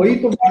वो तो वही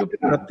तो जो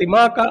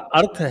प्रतिमा का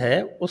अर्थ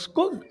है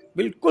उसको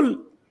बिल्कुल,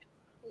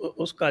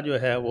 उसका जो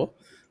है वो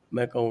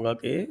मैं कहूँगा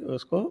कि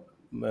उसको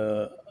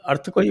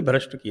अर्थ को ही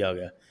भ्रष्ट किया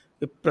गया।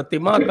 कि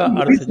प्रतिमा का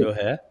अर्थ जो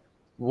है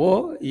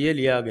वो ये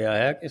लिया गया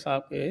है कि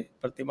साहब के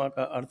प्रतिमा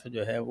का अर्थ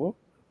जो है वो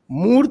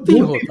मूर्ति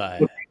होता है,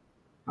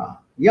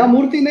 या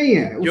मूर्ति नहीं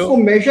है, उसको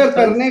मेजर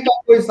करने का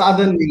कोई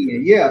साधन नहीं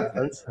है, ये अर्थ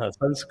है।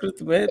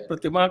 संस्कृत में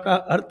प्रतिमा का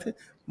अर्थ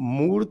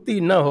मूर्ति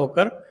न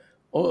होकर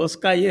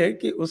उसका ये है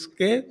कि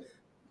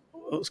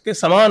उसके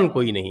समान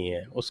कोई नहीं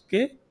है,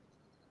 उसके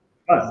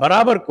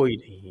बराबर कोई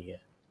नहीं है।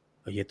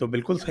 ये तो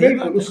बिल्कुल सही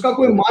बात है, उसका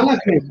कोई मानक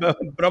नहीं,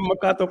 ब्रह्म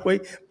का तो कोई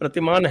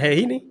प्रतिमान है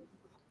ही नहीं,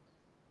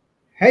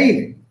 है ही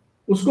नहीं,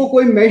 उसको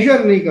कोई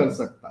मेजर नहीं कर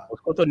सकता,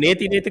 उसको तो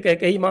नेति नेति कह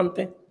के ही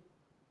मानते हैं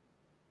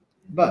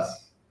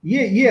बस,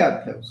 ये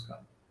अर्थ है उसका।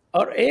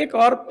 और एक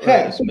और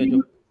इसमें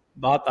जो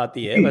बात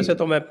आती है, वैसे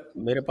तो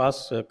मेरे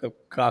पास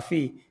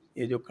काफ़ी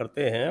ये जो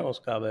करते हैं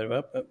उसका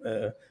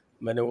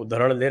मैंने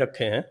उदाहरण ले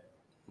रखे हैं।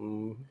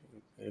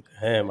 एक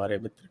हैं हमारे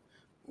मित्र,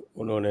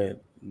 उन्होंने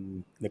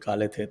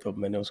निकाले थे तो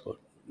मैंने उसको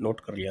नोट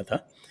कर लिया था।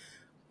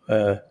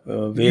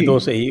 वेदों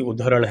से ही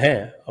उद्धरण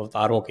हैं,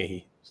 अवतारों के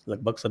ही,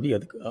 लगभग सभी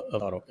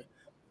अवतारों के।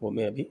 वो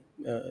मैं अभी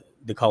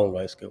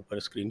दिखाऊंगा, इसके ऊपर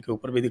स्क्रीन के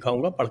ऊपर भी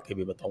दिखाऊंगा, पढ़ के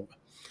भी बताऊंगा।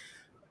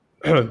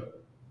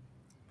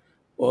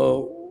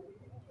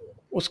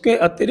 उसके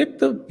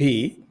अतिरिक्त भी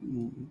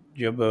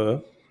जब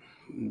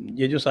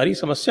ये जो सारी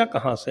समस्या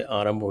कहाँ से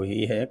आरंभ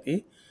हुई है कि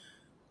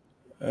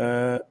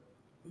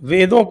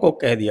वेदों को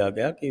कह दिया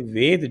गया कि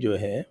वेद जो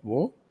है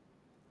वो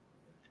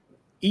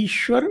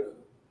ईश्वर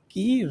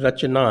की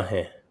रचना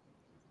है।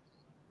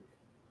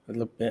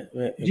 मतलब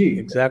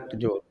एग्जैक्ट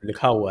जो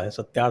लिखा हुआ है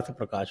सत्यार्थ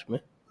प्रकाश में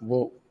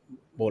वो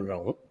बोल रहा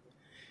हूँ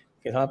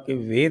कि साहब के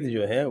वेद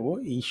जो है वो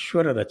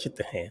ईश्वर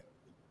रचित हैं।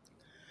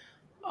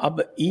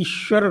 अब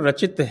ईश्वर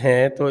रचित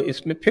हैं तो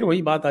इसमें फिर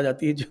वही बात आ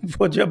जाती है,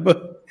 जब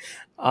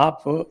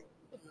आप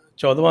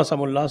 14वां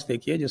समोल्लास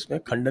देखिए जिसमें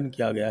खंडन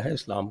किया गया है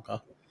इस्लाम का,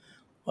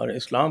 और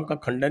इस्लाम का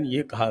खंडन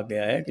ये कहा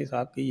गया है कि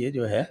साहब कि ये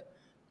जो है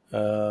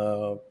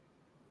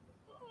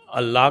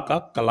अल्लाह का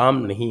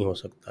कलाम नहीं हो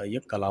सकता, ये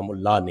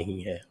कलामुल्लाह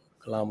नहीं है,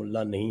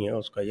 कलामुल्लाह नहीं है।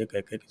 उसका ये कह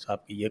के कि साहब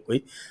कि ये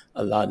कोई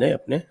अल्लाह ने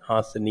अपने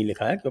हाथ से नहीं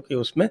लिखा है, क्योंकि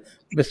उसमें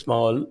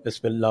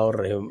बिस्मिल्लाह और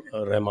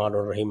रहमान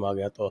और रहीम आ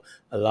गया, तो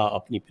अल्लाह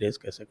अपनी प्रेस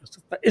कैसे कर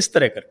सकता, इस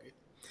तरह करके।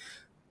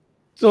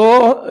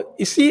 तो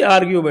इसी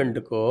आर्ग्यूमेंट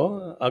को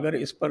अगर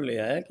इस पर ले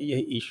आया कि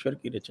यह ईश्वर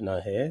की रचना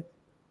है,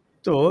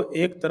 तो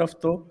एक तरफ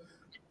तो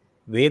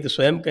वेद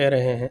स्वयं कह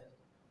रहे हैं,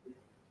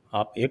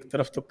 आप एक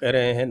तरफ तो कह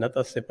रहे हैं न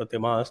तस्य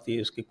प्रतिमा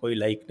अस्ति, उसकी कोई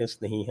लाइकनेस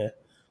नहीं है,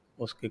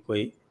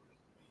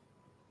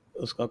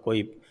 उसका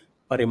कोई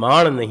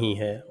परिमाण नहीं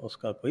है,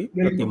 उसका कोई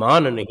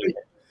प्रतिमान नहीं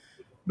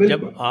है।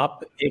 जब आप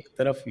एक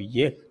तरफ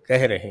ये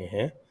कह रहे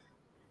हैं,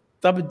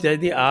 तब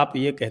यदि आप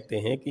ये कहते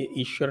हैं कि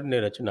ईश्वर ने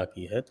रचना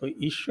की है, तो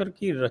ईश्वर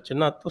की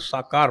रचना तो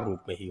साकार रूप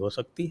में ही हो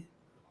सकती है।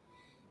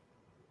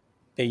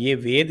 कि ये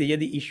वेद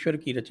यदि ईश्वर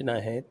की रचना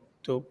है,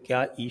 तो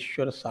क्या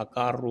ईश्वर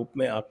साकार रूप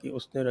में आके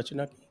उसने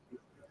रचना की?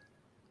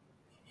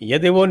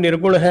 यदि वो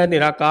निर्गुण है,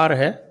 निराकार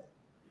है,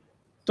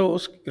 तो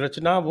उस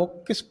रचना वो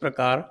किस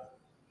प्रकार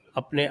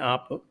अपने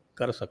आप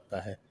कर सकता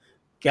है?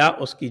 क्या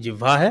उसकी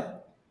जिह्वा है?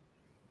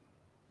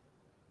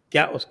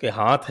 क्या उसके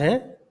हाथ हैं?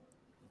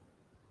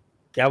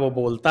 क्या वो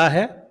बोलता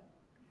है?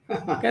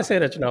 कैसे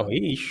रचना हुई?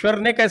 ईश्वर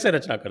ने कैसे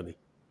रचना कर दी?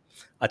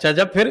 अच्छा,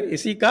 जब फिर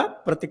इसी का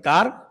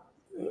प्रतिकार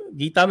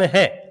गीता में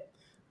है,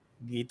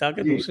 गीता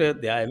के दूसरे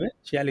अध्याय में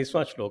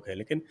 46वां श्लोक है,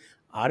 लेकिन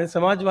आर्य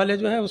समाज वाले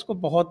जो है उसको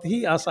बहुत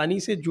ही आसानी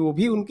से जो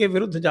भी उनके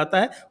विरुद्ध जाता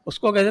है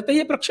उसको कह देते हैं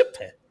ये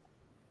प्रक्षिप्त है।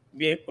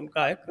 ये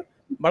उनका एक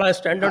बड़ा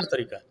स्टैंडर्ड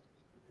तरीका है।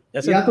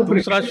 जैसे या तो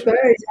दूसरा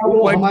है या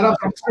वो हमारा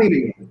प्रश्न ही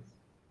नहीं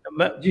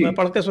है। मैं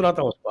पढ़ के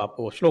सुनाता हूँ उसको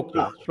आपको। श्लोक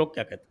जो है, श्लोक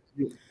क्या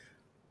कहता है?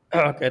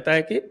 कहता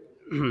है कि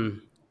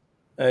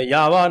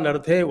यावा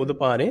नर्थे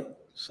उदपाने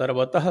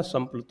सर्वतः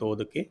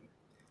संप्लुतोदके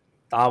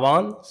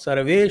तावान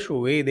सर्वेषु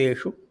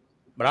वेदेषु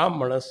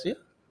ब्राह्मणस्य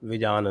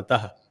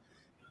विजानतः,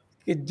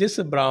 कि जिस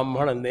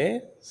ब्राह्मण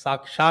ने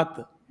साक्षात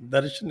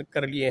दर्शन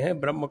कर लिए हैं,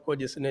 ब्रह्म को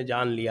जिसने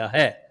जान लिया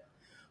है,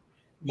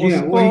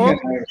 उसको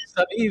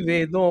सभी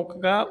वेदों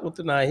का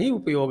उतना ही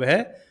उपयोग है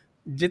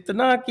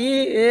जितना कि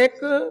एक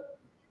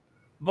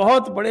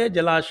बहुत बड़े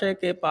जलाशय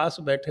के पास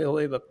बैठे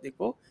हुए व्यक्ति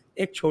को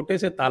एक छोटे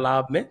से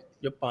तालाब में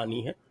जो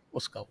पानी है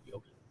उसका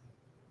उपयोग है।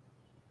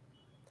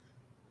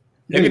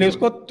 लेकिन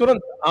इसको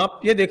तुरंत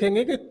आप ये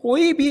देखेंगे कि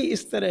कोई भी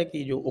इस तरह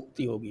की जो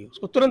उक्ति होगी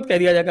उसको तुरंत कह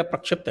दिया जाएगा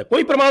प्रक्षिप्त है,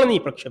 कोई प्रमाण नहीं,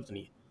 प्रक्षिप्त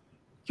नहीं है।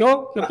 क्यों?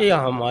 क्योंकि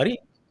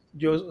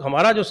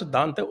हमारा जो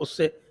सिद्धांत है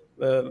उससे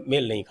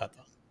मेल नहीं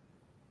खाता।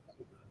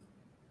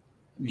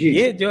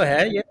 ये जो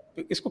है, ये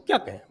इसको क्या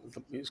कहें?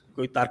 मतलब इसको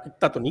कोई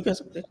तार्किकता तो नहीं कह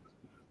सकते।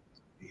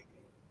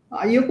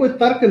 ये कोई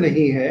तर्क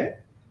नहीं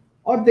है।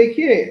 और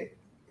देखिए,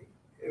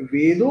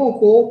 वेदों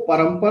को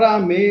परंपरा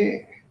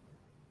में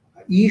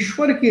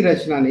ईश्वर की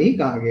रचना नहीं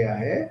कहा गया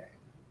है,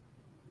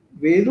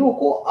 वेदों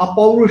को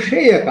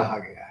अपौरुषेय कहा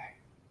गया है।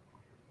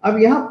 अब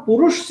यहां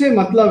पुरुष से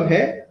मतलब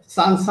है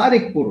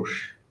सांसारिक पुरुष,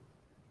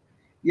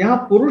 यहां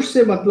पुरुष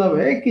से मतलब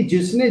है कि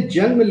जिसने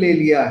जन्म ले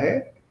लिया है,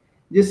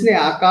 जिसने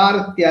आकार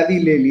इत्यादि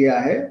ले लिया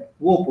है,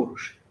 वो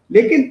पुरुष।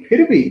 लेकिन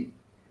फिर भी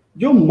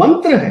जो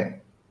मंत्र है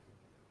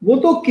वो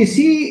तो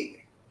किसी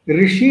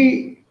ऋषि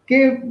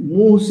के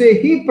मुंह से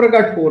ही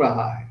प्रकट हो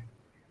रहा है,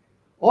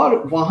 और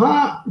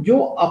वहां जो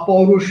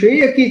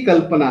अपौरुषेय की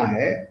कल्पना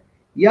है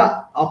या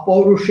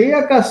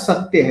अपौरुषेय का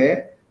सत्य है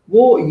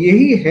वो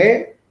यही है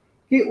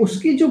कि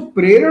उसकी जो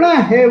प्रेरणा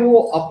है वो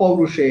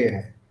अपौरुषेय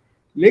है।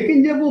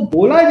 लेकिन जब वो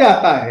बोला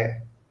जाता है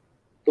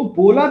तो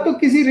बोला तो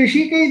किसी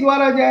ऋषि के ही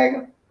द्वारा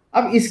जाएगा।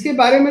 अब इसके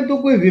बारे में तो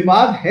कोई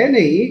विवाद है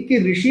नहीं कि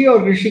ऋषि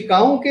और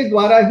ऋषिकाओं के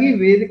द्वारा ही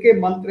वेद के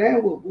मंत्र हैं,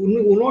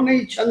 उन्होंने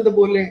ही छंद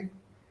बोले।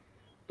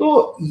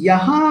 तो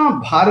यहां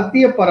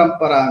भारतीय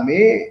परंपरा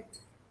में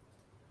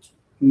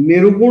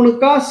निर्गुण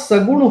का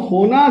सगुण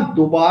होना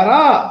दोबारा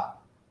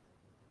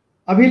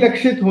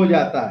अभिलक्षित हो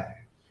जाता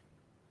है।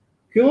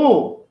 क्यों?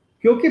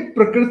 क्योंकि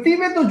प्रकृति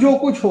में तो जो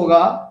कुछ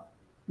होगा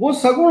वो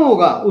सगुण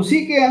होगा,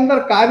 उसी के अंदर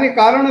कार्य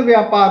कारण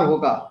व्यापार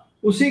होगा,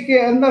 उसी के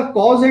अंदर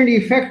कॉज एंड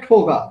इफेक्ट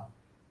होगा।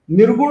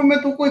 निर्गुण में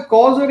तो कोई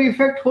कॉज और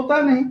इफेक्ट होता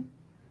नहीं।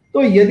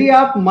 तो यदि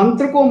आप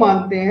मंत्र को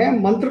मानते हैं,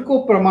 मंत्र को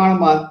प्रमाण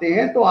मानते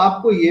हैं, तो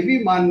आपको ये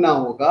भी मानना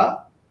होगा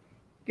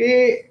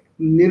कि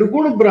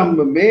निर्गुण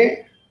ब्रह्म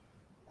में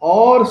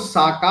और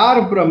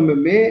साकार ब्रह्म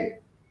में,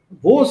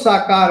 वो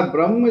साकार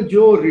ब्रह्म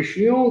जो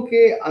ऋषियों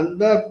के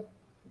अंदर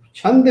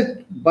छंद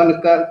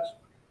बनकर,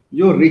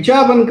 जो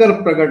ऋचा बनकर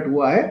प्रकट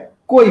हुआ है,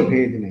 कोई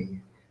भेद नहीं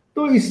है।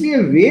 तो इसलिए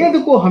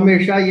वेद को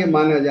हमेशा ये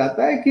माना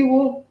जाता है कि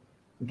वो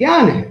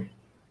ज्ञान है,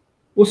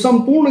 वो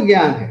संपूर्ण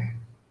ज्ञान है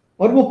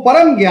और वो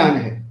परम ज्ञान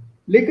है।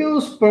 लेकिन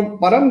उस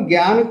परम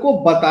ज्ञान को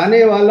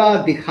बताने वाला,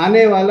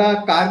 दिखाने वाला,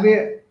 कार्य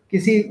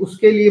किसी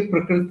उसके लिए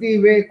प्रकृति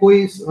में,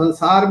 कोई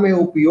संसार में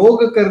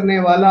उपयोग करने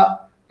वाला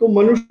तो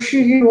मनुष्य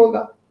ही होगा।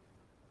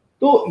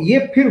 तो ये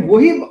फिर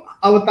वही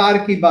अवतार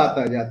की बात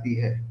आ जाती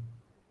है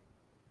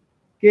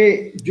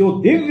कि जो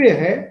दिव्य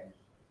है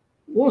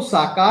वो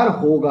साकार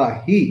होगा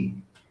ही।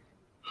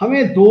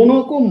 हमें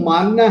दोनों को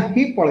मानना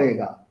ही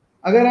पड़ेगा।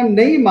 अगर हम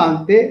नहीं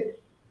मानते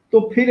तो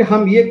फिर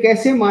हम ये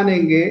कैसे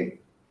मानेंगे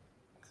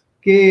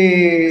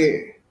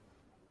कि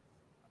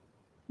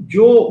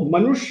जो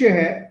मनुष्य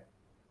है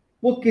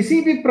वो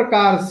किसी भी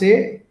प्रकार से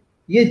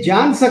ये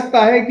जान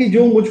सकता है कि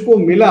जो मुझको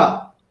मिला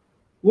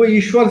वो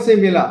ईश्वर से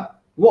मिला,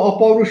 वो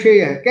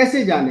अपौरुषेय है?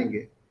 कैसे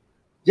जानेंगे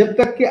जब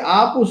तक कि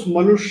आप उस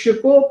मनुष्य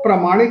को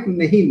प्रामाणिक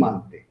नहीं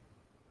मानते।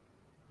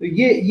 तो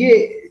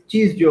ये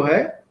चीज जो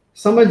है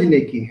समझने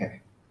की है।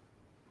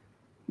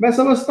 मैं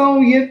समझता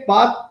हूं ये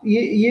बात,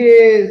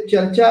 ये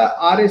चर्चा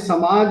आर्य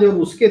समाज और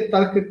उसके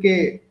तर्क के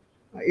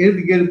इर्द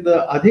गिर्द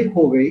अधिक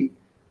हो गई।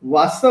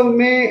 वास्तव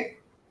में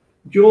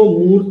जो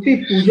मूर्ति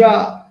पूजा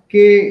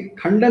के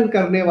खंडन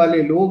करने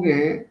वाले लोग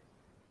हैं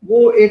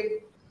वो एक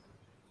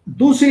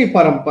दूसरी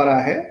परंपरा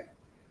है,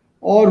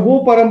 और वो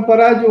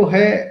परंपरा जो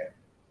है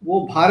वो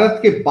भारत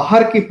के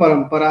बाहर की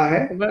परंपरा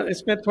है। मैं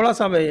इसमें थोड़ा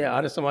सा, मैं ये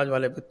आर्य समाज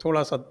वाले पे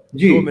थोड़ा सा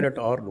 2 मिनट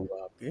और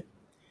लूंगा आपके,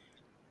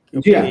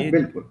 जी हाँ, क्योंकि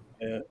बिल्कुल।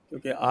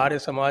 क्योंकि आर्य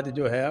समाज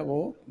जो है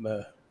वो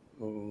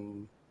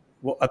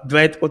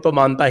अद्वैत को तो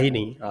मानता ही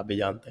नहीं, आप भी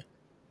जानते हैं।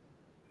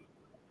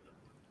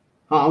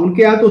 हाँ,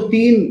 उनके यहाँ तो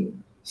 3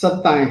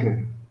 सत्ताएं हैं।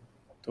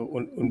 तो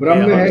उनके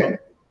ब्रह्म यहाँ है,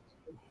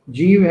 तो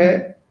जीव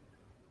है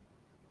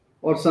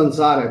और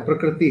संसार है,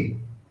 प्रकृति।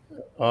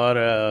 और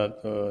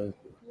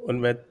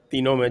उनमें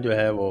तीनों में जो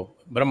है वो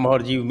ब्रह्म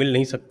और जीव मिल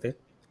नहीं सकते। इस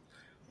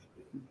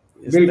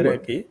तरह बिल्कुल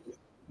की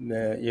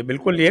ये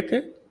बिल्कुल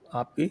एक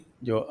आपकी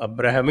जो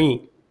अब्राहमी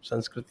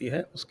संस्कृति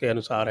है उसके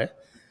अनुसार है,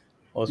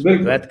 और उसमें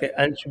बिल्कुल। द्वैत के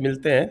अंश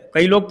मिलते हैं।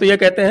 कई लोग तो ये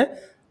कहते हैं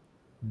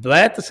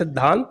द्वैत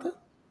सिद्धांत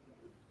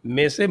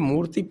में से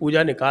मूर्ति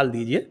पूजा निकाल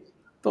दीजिए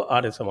तो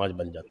आर्य समाज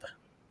बन जाता है।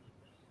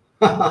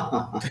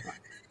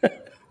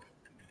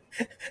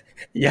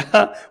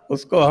 या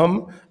उसको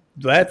हम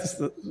द्वैत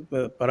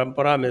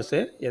परंपरा में से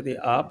यदि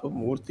आप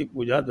मूर्ति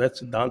पूजा द्वैत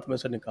सिद्धांत में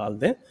से निकाल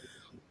दें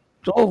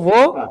तो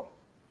वो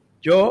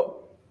जो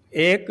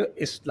एक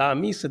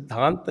इस्लामी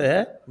सिद्धांत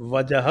है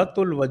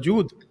वजहतुल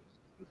वजूद,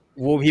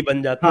 वो भी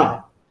बन जाता है।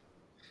 हाँ,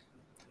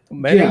 तो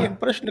जी मैंने हाँ, ये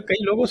प्रश्न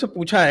कई लोगों से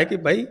पूछा है कि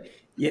भाई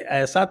ये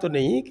ऐसा तो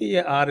नहीं कि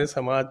ये आर्य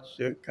समाज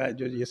का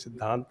जो ये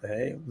सिद्धांत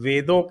है,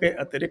 वेदों के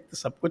अतिरिक्त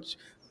सब कुछ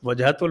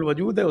वजहतुल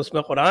वजूद है,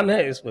 उसमें कुरान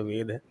है, इसमें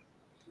वेद है।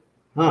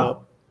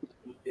 हाँ।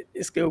 तो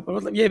इसके ऊपर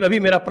मतलब ये अभी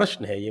मेरा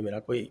प्रश्न है, ये मेरा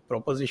कोई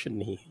प्रोपोजिशन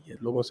नहीं है, ये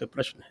लोगों से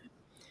प्रश्न है।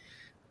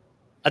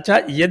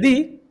 अच्छा,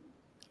 यदि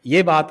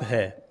ये बात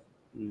है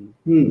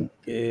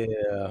कि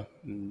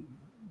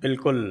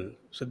बिल्कुल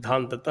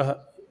सिद्धांततः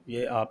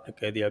ये आपने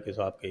कह दिया कि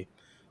साहब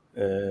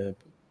के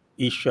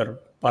ईश्वर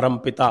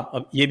परमपिता,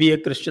 अब ये भी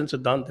एक क्रिश्चियन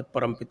सिद्धांत है,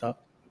 परमपिता।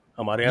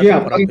 हमारे यहाँ जी तो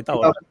हाँ, परमपिता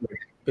और पिता।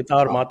 पिता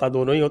और हाँ, माता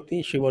दोनों ही होती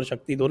हैं, शिव और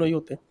शक्ति दोनों ही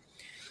होते हैं।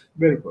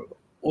 बिल्कुल।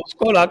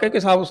 उसको लाके के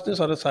साहब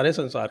उसने सारे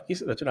संसार की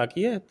रचना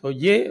की है। तो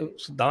ये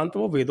सिद्धांत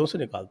वो वेदों से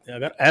निकालते हैं।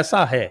 अगर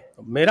ऐसा है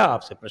तो मेरा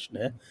आपसे प्रश्न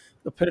है,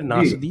 तो फिर जी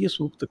नासदीय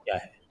सूक्त क्या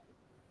है?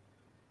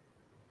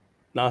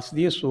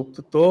 नासदीय सूक्त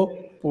तो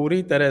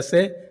पूरी तरह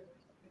से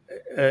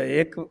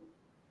एक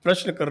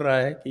प्रश्न कर रहा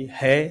है कि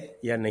है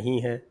या नहीं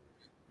है,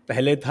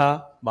 पहले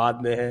था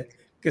बाद में है,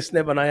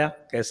 किसने बनाया,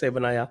 कैसे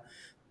बनाया।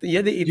 तो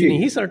यदि जी। इतनी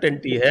ही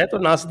सर्टेनिटी है तो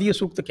नासदीय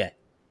सूक्त क्या है?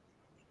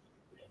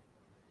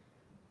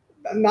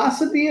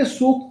 नासदीय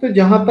सूक्त,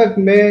 जहां तक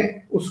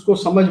मैं उसको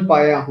समझ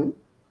पाया हूं,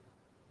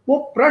 वो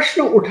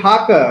प्रश्न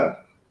उठाकर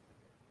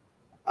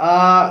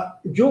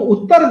जो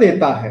उत्तर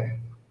देता है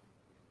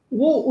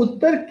वो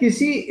उत्तर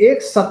किसी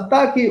एक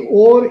सत्ता की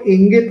ओर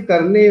इंगित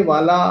करने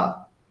वाला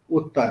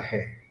उत्तर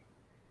है।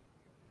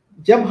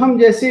 जब हम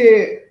जैसे,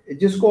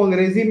 जिसको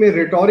अंग्रेजी में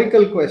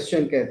रिटोरिकल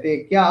क्वेश्चन कहते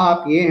हैं, क्या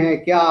आप ये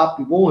हैं, क्या आप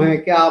वो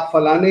हैं, क्या आप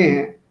फलाने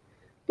हैं,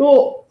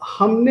 तो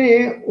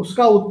हमने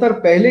उसका उत्तर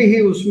पहले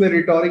ही उसमें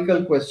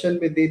रिटोरिकल क्वेश्चन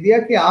में दे दिया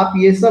कि आप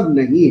ये सब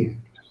नहीं हैं।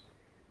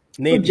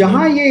 तो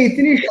जहां ये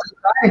इतनी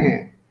शंकाएं हैं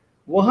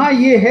वहां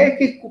ये है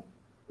कि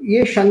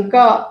ये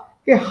शंका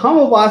कि हम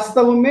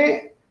वास्तव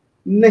में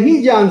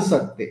नहीं जान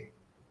सकते,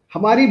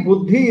 हमारी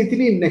बुद्धि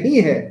इतनी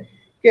नहीं है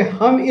कि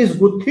हम इस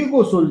गुत्थी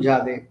को सुलझा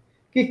दें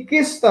कि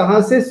किस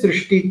तरह से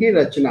सृष्टि की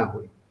रचना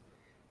हुई।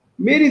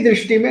 मेरी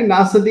दृष्टि में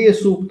नासदीय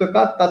सूक्त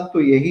का तत्व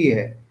यही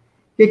है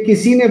कि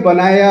किसी ने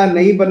बनाया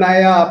नहीं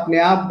बनाया, अपने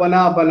आप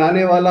बना,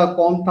 बनाने वाला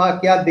कौन था,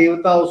 क्या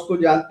देवता उसको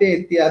जानते हैं,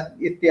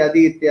 इत्यादि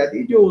इत्यादि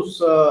इत्यादि जो उस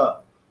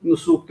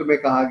सूक्त में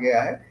कहा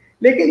गया है।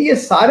 लेकिन ये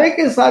सारे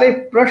के सारे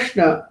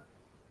प्रश्न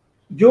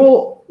जो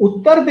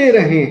उत्तर दे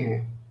रहे हैं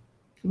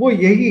वो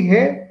यही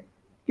है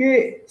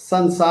कि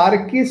संसार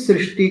की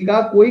सृष्टि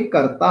का कोई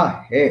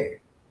कर्ता है,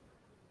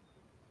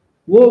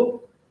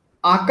 वो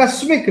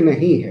आकस्मिक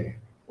नहीं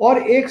है, और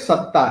एक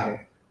सत्ता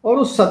है, और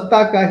उस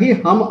सत्ता का ही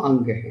हम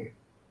अंग हैं।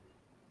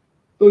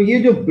 तो ये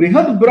जो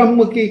बृहद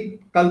ब्रह्म की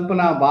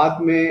कल्पना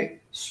बाद में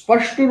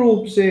स्पष्ट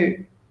रूप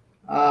से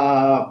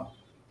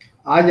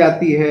आ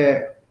जाती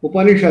है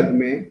उपनिषद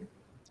में,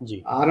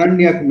 जी,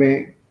 आरण्यक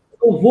में,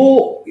 तो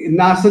वो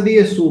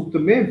नासदीय सूक्त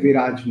में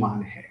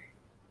विराजमान है।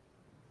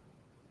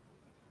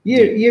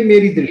 ये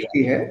मेरी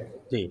दृष्टि है।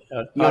 जी।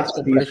 अर्थात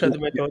उपनिषद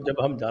में तो जब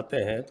हम जाते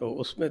हैं तो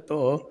उसमें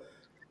तो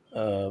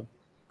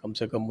कम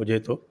से कम मुझे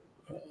तो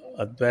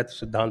अद्वैत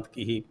सिद्धांत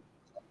की ही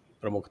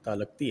प्रमुखता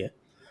लगती है।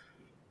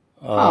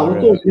 हाँ, और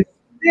वो तो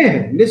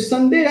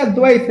निस्संदेह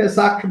अद्वैत है।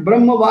 साक्ष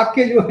ब्रह्म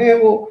वाक्य जो है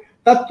वो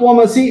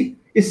तत्वमसि,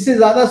 इससे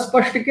ज्यादा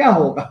स्पष्ट क्या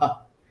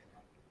होगा।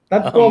 हम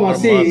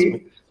तत्वमसि, ब्रह्मास्मि,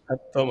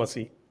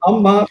 तत्त्वमसि,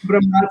 हम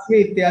ब्रह्मास्मि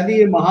इत्यादि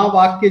ये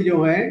महावाक्य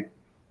जो है,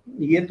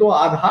 ये तो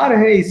आधार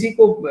है। इसी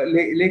को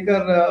लेकर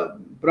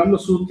ब्रह्म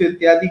सूत्र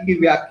इत्यादि की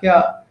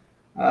व्याख्या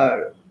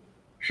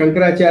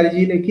शंकराचार्य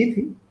जी ने की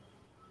थी।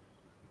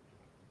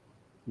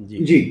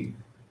 जी।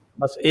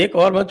 बस एक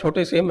और मैं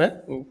छोटे से में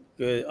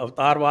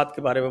अवतारवाद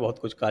के बारे में बहुत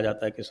कुछ कहा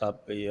जाता है कि साहब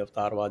ये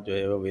अवतारवाद जो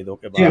है वो वेदों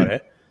के बाहर है।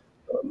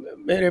 तो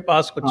मेरे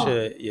पास कुछ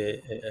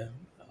ये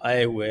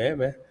आए हुए हैं,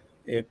 मैं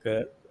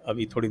एक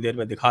अभी थोड़ी देर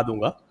में दिखा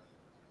दूंगा।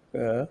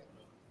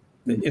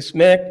 तो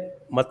इसमें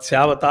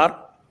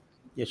मत्स्यावतार,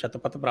 ये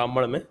शतपथ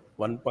ब्राह्मण में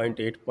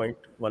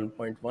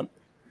 1.8.1.1,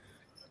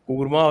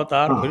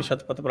 कूर्मावतार फिर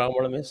शतपथ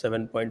ब्राह्मण में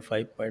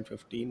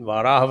 7.5.15,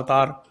 वाराह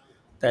अवतार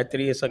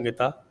तैत्तिरीय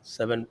संहिता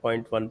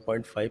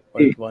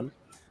 7.1.5.1,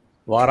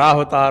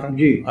 वारावतार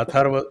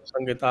अथर्व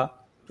संहिता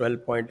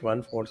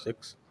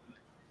 12.146,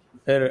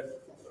 फिर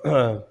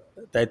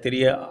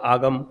तैत्तिरीय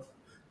आगम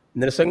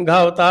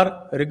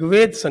नृसिंहावतार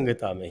ऋग्वेद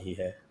संहिता में ही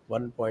है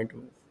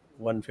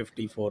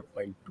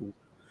 1.154.2,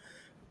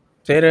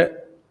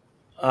 फिर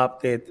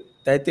आपके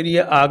तैत्तिरीय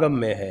आगम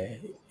में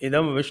है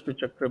इदम विष्णु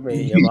चक्र में,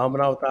 यह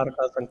वामनावतार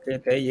का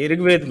संकेत है, ये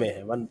ऋग्वेद में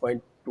है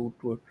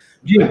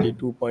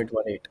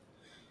 1.22.18,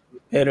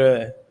 फिर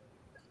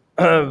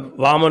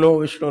वामनो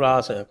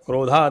विष्णुरास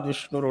क्रोधाद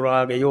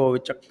विष्णुरागयो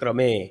विचक्र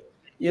में,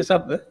 ये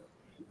सब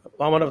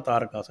वामन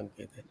अवतार का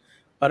संकेत है।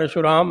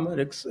 परशुराम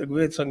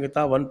ऋग्वेद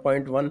संहिता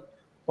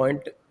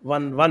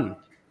 1.1.11,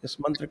 इस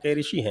मंत्र के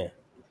ऋषि हैं।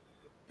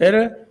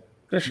 फिर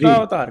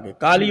कृष्णावतार के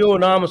कालियो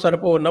नाम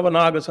सर्पो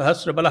नवनाग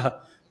सहस्र बलः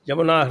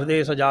यमुना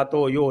हृदय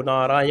सजातो यो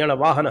नारायण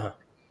वाहन,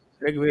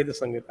 ऋग्वेद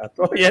संहिता।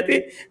 तो यदि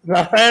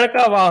नारायण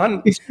का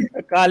वाहन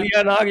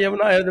कालिया नाग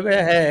यमुना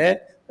हृदय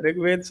है,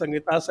 ऋग्वेद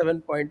संहिता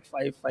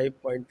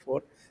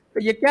 7.55.4, तो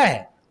ये क्या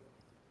है,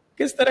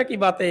 किस तरह की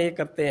बातें ये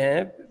करते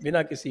हैं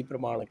बिना किसी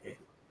प्रमाण के।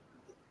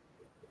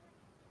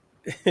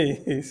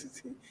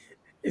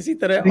 इसी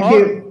तरह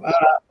और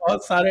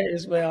बहुत सारे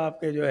इसमें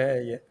आपके जो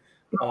है ये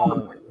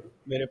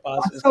मेरे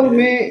पास इसके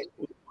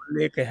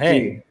उल्लेख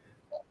हैं।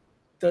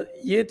 तो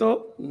ये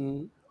तो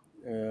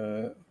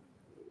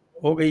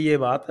हो गई ये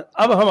बात।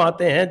 अब हम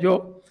आते हैं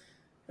जो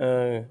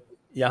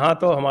यहाँ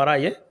तो हमारा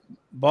ये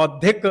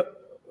बौद्धिक,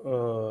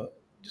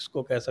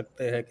 जिसको कह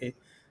सकते हैं कि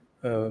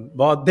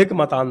बौद्धिक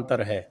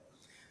मतांतर है,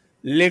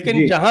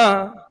 लेकिन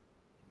जहाँ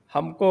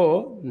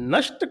हमको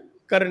नष्ट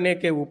करने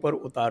के ऊपर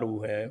उतारू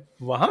है,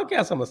 वहाँ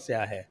क्या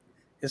समस्या है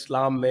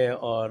इस्लाम में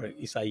और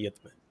ईसाइयत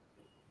में?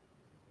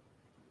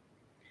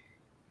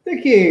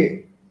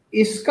 देखिए,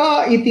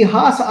 इसका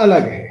इतिहास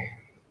अलग है।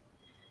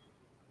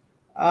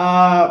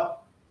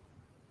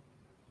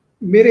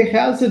 मेरे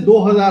ख्याल से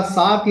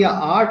 2007 या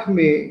 8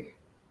 में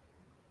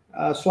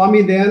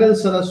स्वामी दयानंद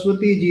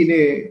सरस्वती जी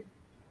ने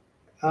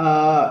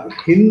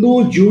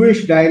हिंदू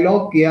जूइश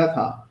डायलॉग किया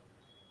था,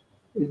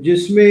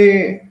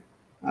 जिसमें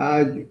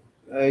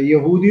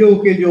यहूदियों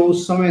के जो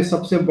उस समय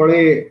सबसे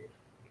बड़े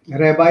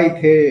रैबाई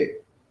थे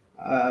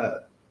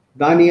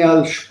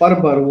दानियल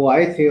शपर्बर, वो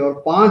आए थे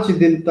और 5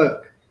 दिन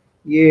तक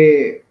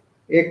ये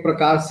एक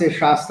प्रकार से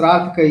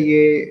शास्त्रार्थ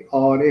कहिए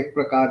और एक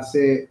प्रकार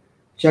से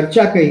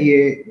चर्चा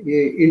कहिए,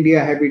 ये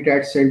इंडिया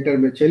हैबिटेट सेंटर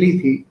में चली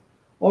थी।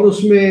 और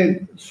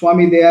उसमें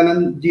स्वामी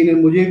दयानंद जी ने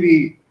मुझे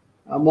भी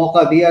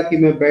मौका दिया कि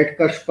मैं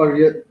बैठकर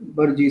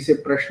शपर्बर जी से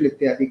प्रश्न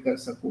इत्यादि कर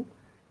सकूं।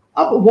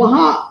 अब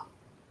वहां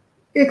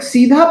एक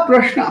सीधा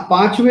प्रश्न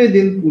 5वें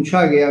दिन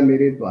पूछा गया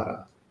मेरे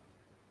द्वारा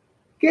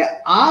कि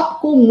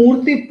आपको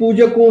मूर्ति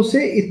पूजकों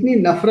से इतनी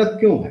नफरत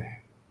क्यों है।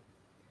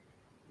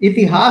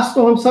 इतिहास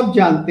तो हम सब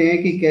जानते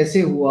हैं कि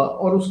कैसे हुआ,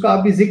 और उसका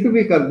अभी जिक्र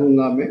भी कर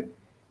दूंगा मैं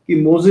कि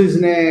मोसेस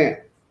ने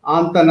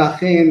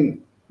आंतनाखेन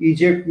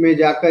इजिप्ट में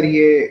जाकर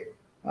ये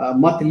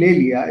मत ले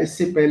लिया,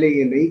 इससे पहले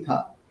ये नहीं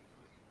था।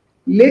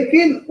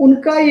 लेकिन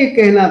उनका ये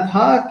कहना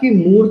था कि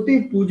मूर्ति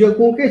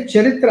पूजकों के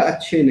चरित्र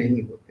अच्छे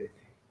नहीं होते थे,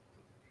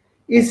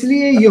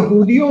 इसलिए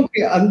यहूदियों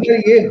के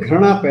अंदर ये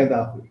घृणा पैदा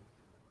हुई।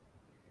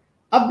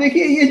 अब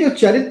देखिए, ये जो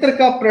चरित्र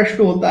का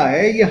प्रश्न होता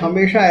है, ये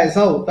हमेशा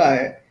ऐसा होता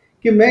है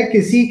कि मैं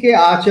किसी के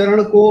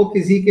आचरण को,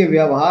 किसी के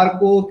व्यवहार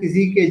को,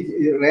 किसी के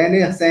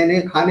रहने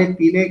सहने खाने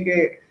पीने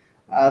के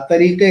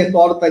तरीके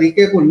तौर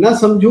तरीके को न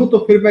समझूं तो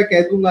फिर मैं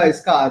कह दूंगा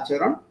इसका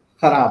आचरण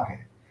खराब है,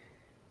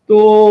 तो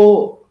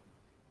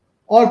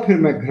और फिर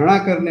मैं घृणा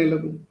करने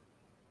लगूं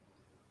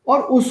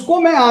और उसको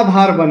मैं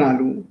आधार बना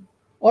लूं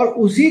और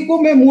उसी को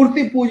मैं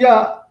मूर्ति पूजा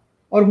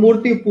और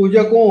मूर्ति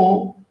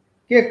पूजकों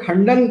के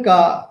खंडन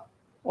का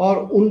और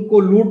उनको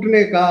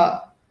लूटने का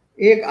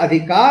एक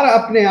अधिकार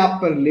अपने आप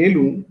पर ले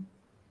लूं,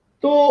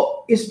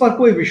 तो इस पर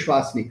कोई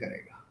विश्वास नहीं करेगा।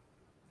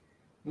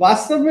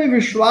 वास्तव में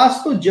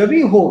विश्वास तो जब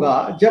ही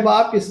होगा जब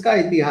आप इसका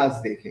इतिहास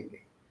देखेंगे।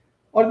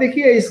 और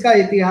देखिए, इसका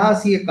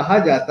इतिहास ये कहा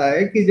जाता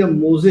है कि जब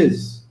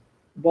मोसेस,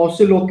 बहुत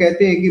से लोग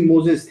कहते हैं कि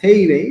मोसेस थे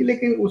ही नहीं,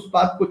 लेकिन उस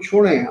बात को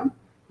छोड़ें,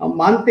 हम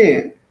मानते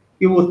हैं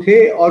कि वो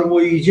थे और वो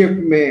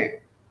इजिप्ट में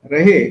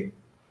रहे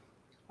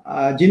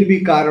जिन भी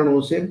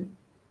कारणों से,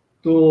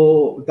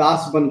 तो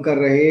दास बनकर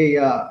रहे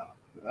या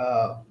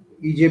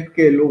इजिप्ट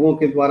के लोगों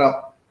के द्वारा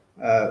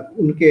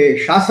उनके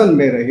शासन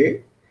में रहे,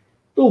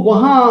 तो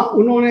वहां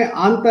उन्होंने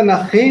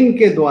आंतनाखेन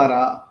के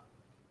द्वारा,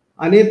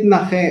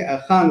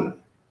 खान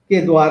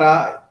के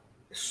द्वारा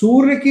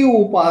सूर्य की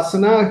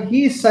उपासना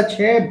ही सच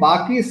है,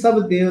 बाकी सब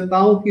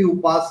देवताओं की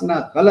उपासना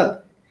गलत।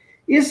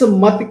 इस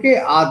मत के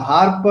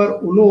आधार पर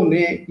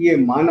उन्होंने ये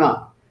माना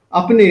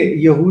अपने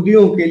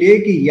यहूदियों के लिए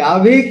कि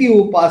यावे की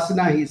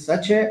उपासना ही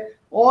सच है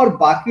और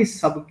बाकी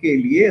सबके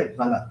लिए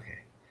गलत है।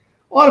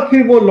 और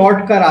फिर वो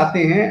लौट कर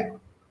आते हैं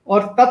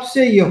और तब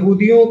से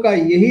यहूदियों का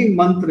यही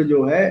मंत्र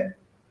जो है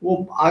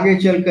वो आगे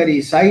चलकर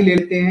ईसाई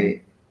लेते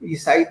हैं।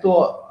 ईसाई तो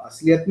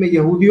असलियत में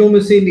यहूदियों में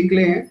से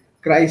निकले हैं,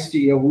 क्राइस्ट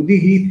यहूदी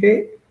ही थे।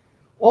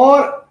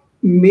 और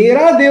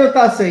मेरा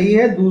देवता सही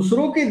है,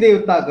 दूसरों के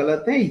देवता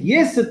गलत है,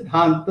 ये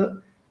सिद्धांत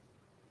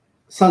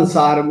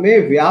संसार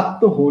में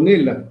व्याप्त होने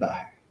लगता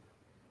है।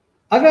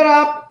 अगर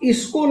आप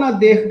इसको ना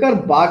देखकर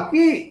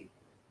बाकी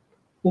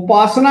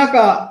उपासना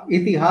का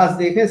इतिहास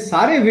देखें,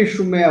 सारे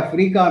विश्व में,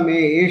 अफ्रीका में,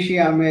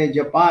 एशिया में,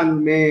 जापान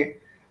में,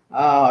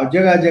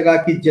 जगह जगह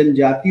की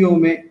जनजातियों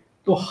में,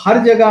 तो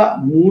हर जगह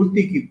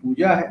मूर्ति की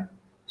पूजा है,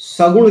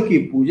 सगुण की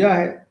पूजा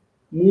है।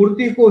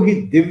 मूर्ति को ही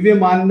दिव्य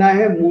मानना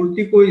है,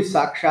 मूर्ति को ही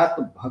साक्षात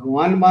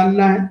भगवान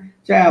मानना है,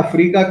 चाहे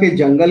अफ्रीका के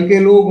जंगल के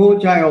लोग हो,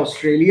 चाहे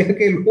ऑस्ट्रेलिया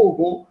के लोग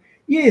हो।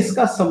 ये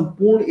इसका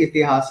संपूर्ण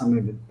इतिहास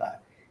हमें मिलता है।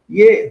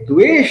 ये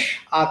द्वेष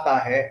आता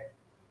है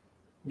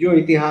जो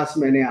इतिहास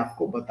मैंने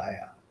आपको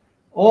बताया,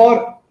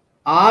 और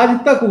आज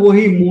तक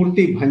वही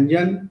मूर्ति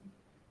भंजन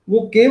वो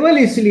केवल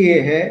इसलिए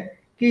है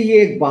कि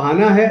ये एक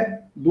बहाना है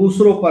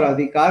दूसरों पर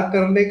अधिकार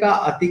करने का,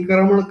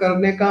 अतिक्रमण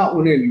करने का,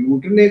 उन्हें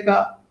लूटने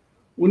का,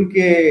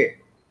 उनके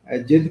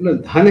जितने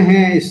धन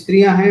हैं,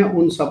 स्त्रियां हैं,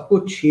 उन सबको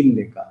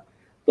छीनने का।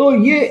 तो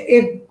ये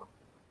एक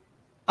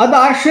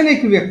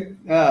अदार्शनिक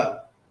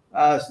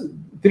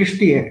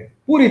दृष्टि है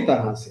पूरी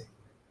तरह से,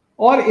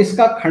 और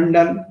इसका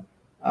खंडन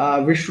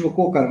विश्व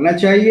को करना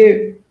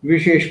चाहिए,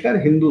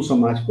 विशेषकर हिंदू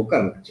समाज को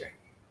करना चाहिए।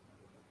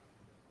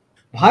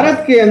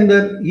 भारत के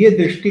अंदर ये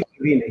दृष्टि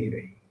कभी नहीं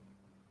रही।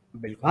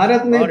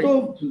 भारत में तो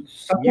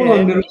सगुण और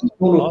निर्गुण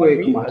दोनों को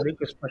एक माना। अधिक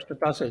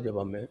स्पष्टता से जब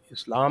हमें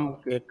इस्लाम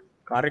के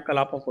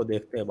कार्यकलापों को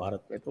देखते हैं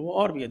भारत में, तो वो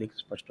और भी अधिक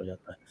स्पष्ट हो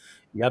जाता है।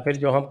 या फिर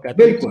जो हम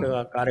कैथोलिक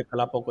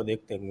कार्यकलापों को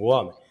देखते हैं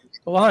गोवा में,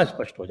 तो वहाँ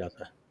स्पष्ट हो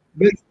जाता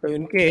है। तो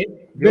इनके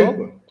जो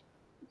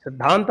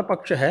सिद्धांत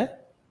पक्ष है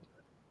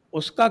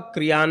उसका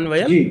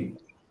क्रियान्वयन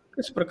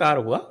किस प्रकार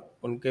हुआ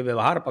उनके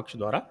व्यवहार पक्ष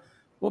द्वारा,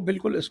 वो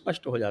बिल्कुल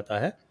स्पष्ट हो जाता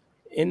है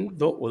इन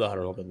दो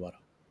उदाहरणों के द्वारा।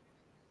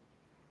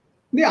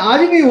 नहीं, आज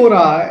भी हो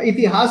रहा है।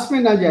 इतिहास में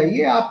ना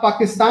जाइए, आप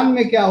पाकिस्तान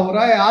में क्या हो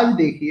रहा है आज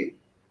देखिए,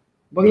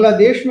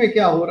 बांग्लादेश में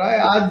क्या हो रहा है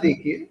आज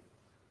देखिए,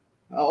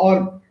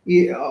 और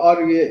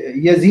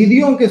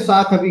यजीदियों के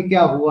साथ अभी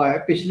क्या हुआ है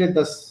पिछले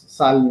 10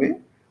 साल में,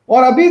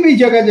 और अभी भी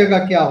जगह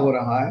जगह क्या हो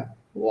रहा है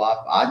वो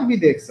आप आज भी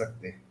देख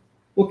सकते हैं।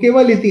 वो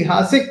केवल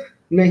ऐतिहासिक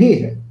नहीं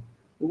है,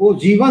 वो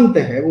जीवंत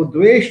है, वो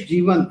द्वेष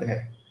जीवंत है,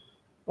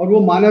 और वो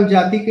मानव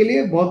जाति के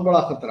लिए बहुत बड़ा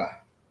खतरा है।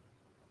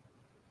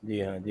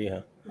 जी हाँ, जी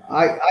हाँ।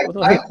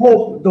 I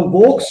hope the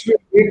wokes will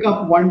wake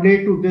up one day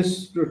to this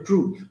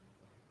truth.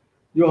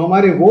 जो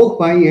हमारे वोक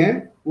भाई हैं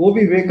वो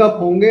भी वेकअप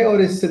होंगे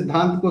और इस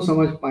सिद्धांत को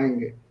समझ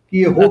पाएंगे कि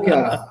ये हो क्या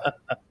रहा है।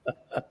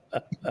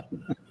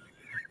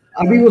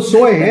 अभी वो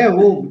सोए हैं,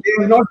 वो they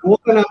have not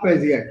woken up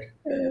as yet.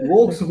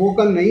 Woakes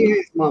vocal नहीं है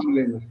इस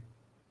मामले में।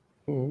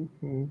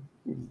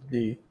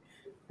 जी,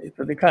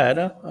 तो दिखा है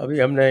ना, अभी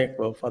हमने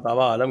एक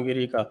फतावा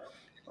आलमगीरी का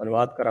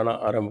अनुवाद कराना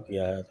आरंभ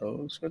किया है, तो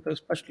उसमें तो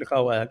स्पष्ट लिखा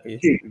हुआ है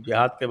कि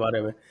जिहाद के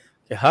बारे में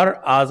कि हर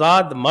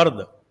आज़ाद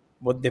मर्द,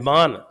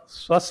 बुद्धिमान,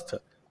 स्वस्थ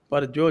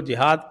पर जो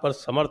जिहाद पर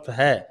समर्थ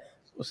है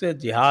उसे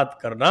जिहाद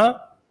करना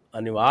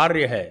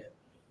अनिवार्य है।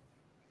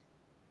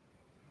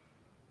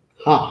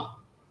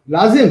 हाँ,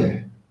 लाजिम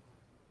है,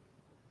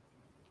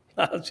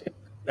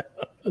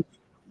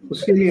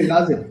 उसके लिए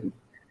लाजिम,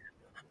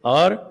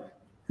 और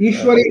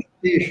ईश्वरीय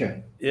आदेश है।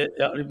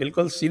 ये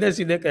बिल्कुल सीधे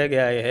सीधे कह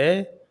गया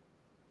है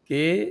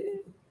कि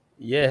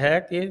यह है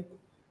कि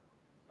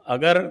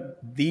अगर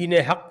दीन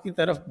हक की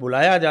तरफ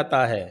बुलाया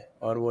जाता है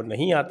और वो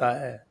नहीं आता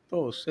है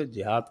तो उससे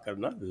जिहाद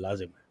करना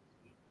लाजिम है।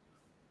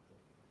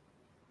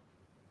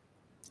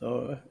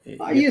 तो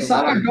ये ये तो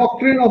सारा बिल्कुल।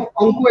 डॉक्ट्रिन ऑफ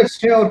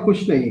कॉन्क्वेस्ट है और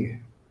कुछ नहीं है।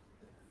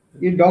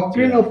 ये जी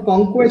डॉक्ट्रिन हाँ। ऑफ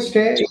कॉन्क्वेस्ट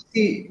है।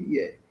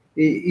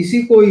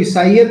 इसी को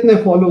ईसाइयत ने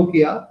फॉलो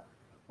किया,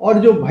 और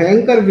जो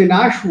भयंकर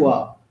विनाश हुआ,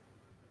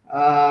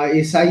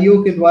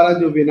 ईसाइयों के द्वारा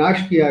जो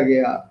विनाश किया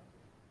गया,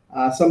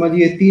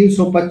 समझिए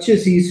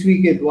 325 ईस्वी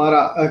के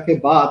द्वारा के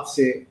बाद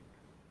से,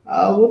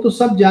 वो तो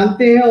सब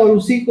जानते हैं, और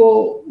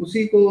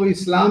उसी को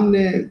इस्लाम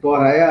ने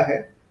दोहराया है,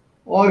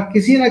 और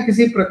किसी न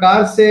किसी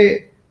प्रकार से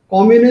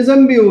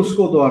कम्युनिज्म भी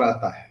उसको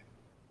दोहराता है।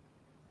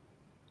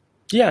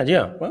 जी हाँ, जी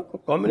हाँ।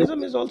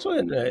 Communism is also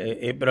an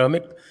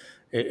Abrahamic,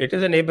 it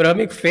is an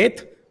Abrahamic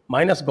faith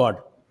minus God.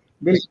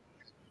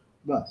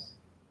 बिल्कुल, बस।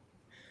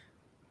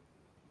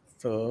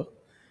 तो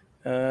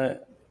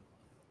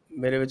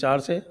मेरे विचार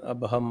से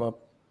अब हम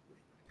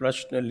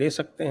प्रश्न ले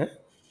सकते हैं।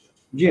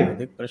 जी हाँ।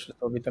 अधिक प्रश्न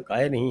तो अभी तक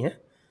आए नहीं हैं,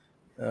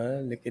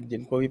 लेकिन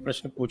जिनको भी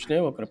प्रश्न पूछने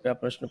हैं वो कृपया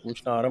प्रश्न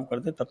पूछना आरंभ कर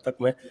दें। तब तक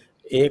मैं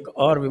एक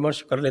और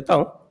विमर्श कर लेता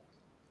हूँ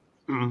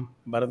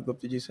भरत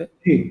गुप्त जी से,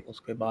 जी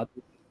उसके बाद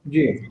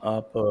जी।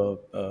 आप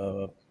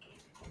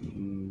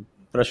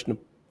प्रश्न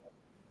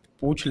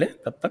पूछ लें।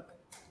 तब तक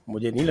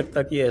मुझे नहीं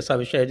लगता कि ऐसा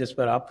विषय है जिस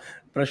पर आप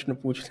प्रश्न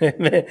पूछने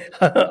में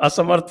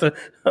असमर्थ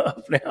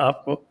अपने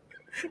आप को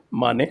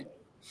माने।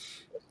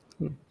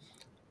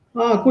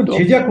 हाँ, कुछ तो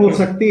झिझक हो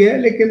सकती है,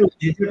 लेकिन उस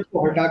झिझक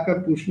को हटाकर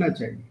पूछना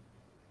चाहिए।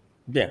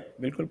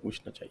 बिल्कुल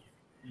पूछना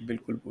चाहिए,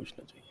 बिल्कुल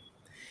पूछना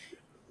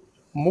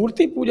चाहिए।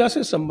 मूर्ति पूजा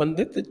से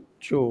संबंधित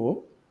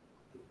जो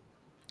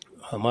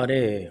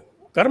हमारे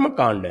कर्म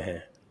कांड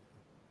हैं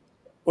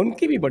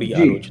उनकी भी बड़ी जी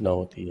आलोचना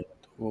होती है,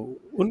 तो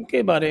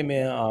उनके बारे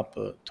में आप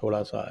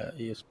थोड़ा सा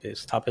इस पे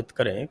स्थापित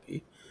करें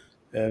कि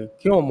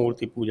क्यों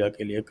मूर्ति पूजा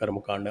के लिए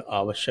कर्मकांड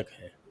आवश्यक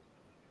है।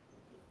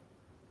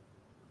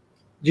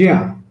 जी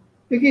हाँ।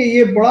 देखिए,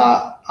 ये बड़ा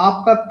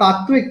आपका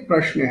तात्विक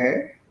प्रश्न है।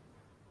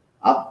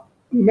 अब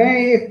मैं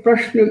एक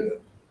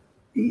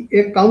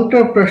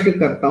काउंटर प्रश्न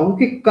करता हूं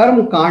कि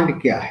कर्म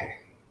कांड क्या है।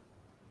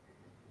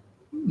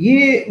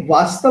 ये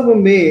वास्तव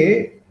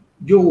में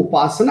जो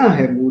उपासना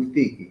है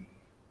मूर्ति की,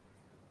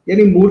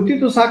 यानी मूर्ति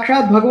तो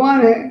साक्षात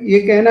भगवान है। ये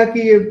कहना कि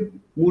ये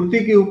मूर्ति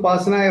की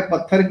उपासना या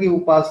पत्थर की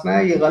उपासना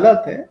है, ये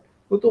गलत है।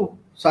 वो तो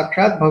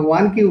साक्षात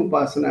भगवान की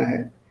उपासना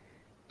है।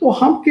 तो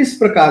हम किस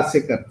प्रकार से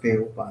करते हैं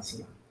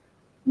उपासना?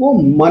 वो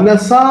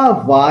मनसा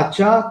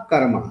वाचा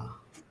कर्मणा,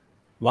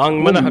 वो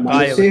वांगमनः मन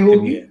काय से वृत्ति भी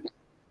होगी। है,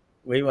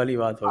 वही वाली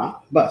बात होगी।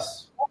 हाँ,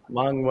 बस। तो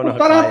वांगमनः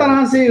तरह काय तरह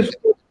वृत्ति से भी।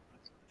 इसको,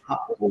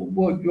 हाँ,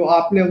 वो जो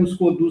आपने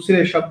उसको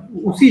दूसरे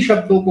शब्द, उसी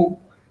शब्दों को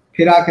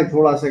फिरा के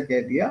थोड़ा सा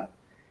कह दिया।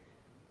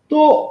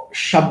 तो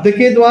शब्द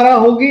के द्वारा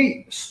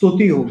होगी,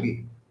 स्तुति होगी।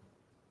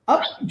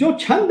 अब जो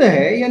छंद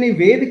है, यानी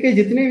वेद के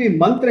जितने भी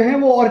मंत्र हैं,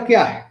 वो और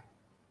क्या है?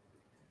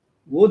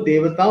 वो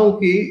देवताओं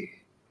की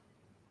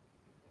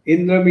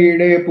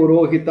इंद्रमीणे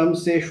पुरोहितम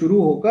से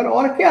शुरू होकर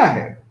और क्या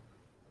है?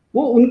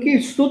 वो उनकी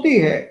स्तुति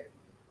है।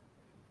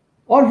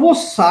 और वो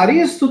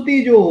सारी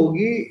स्तुति जो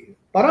होगी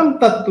परम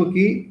तत्व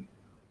की,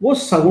 वो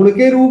सगुण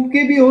के रूप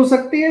की भी हो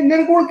सकती है,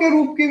 निर्गुण के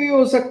रूप की भी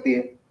हो सकती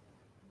है।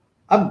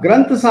 अब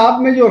ग्रंथ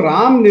साहब में जो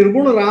राम,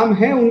 निर्गुण राम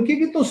है, उनकी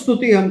भी तो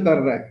स्तुति हम कर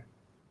रहे हैं।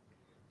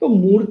 तो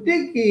मूर्ति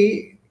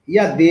की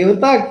या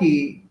देवता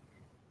की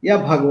या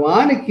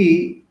भगवान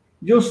की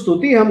जो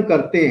स्तुति हम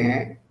करते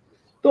हैं,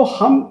 तो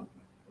हम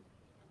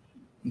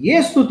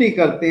ये स्तुति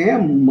करते हैं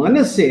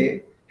मन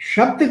से,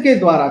 शब्द के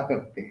द्वारा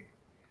करते हैं।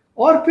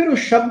 और फिर उस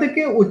शब्द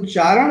के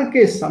उच्चारण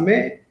के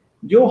समय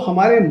जो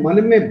हमारे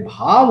मन में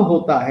भाव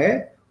होता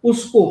है,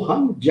 उसको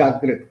हम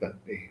जागृत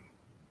करते हैं।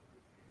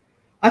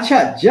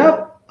 अच्छा,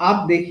 जब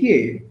आप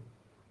देखिए,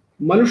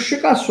 मनुष्य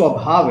का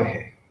स्वभाव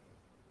है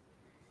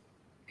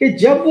कि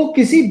जब वो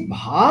किसी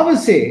भाव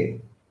से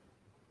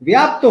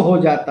व्याप्त हो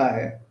जाता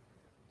है,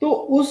 तो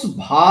उस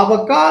भाव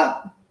का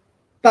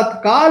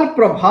तत्काल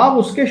प्रभाव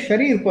उसके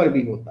शरीर पर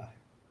भी होता है।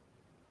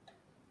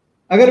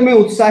 अगर मैं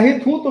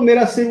उत्साहित हूं तो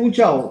मेरा सिर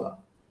ऊंचा होगा।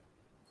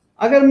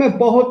 अगर मैं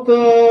बहुत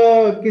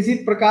किसी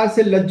प्रकार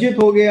से लज्जित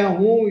हो गया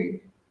हूं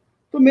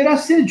तो मेरा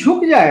सिर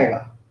झुक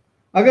जाएगा।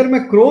 अगर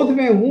मैं क्रोध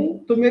में हूं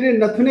तो मेरे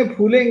नथुने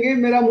फूलेंगे,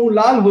 मेरा मुंह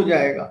लाल हो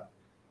जाएगा।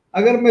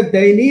 अगर मैं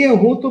दयनीय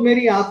हूं तो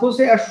मेरी आंखों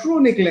से अश्रु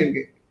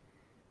निकलेंगे।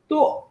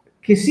 तो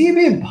किसी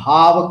भी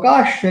भाव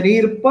का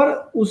शरीर पर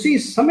उसी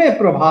समय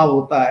प्रभाव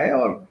होता है,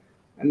 और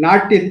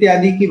नाट्य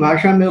इत्यादि की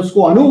भाषा में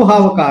उसको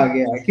अनुभाव कहा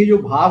गया है कि जो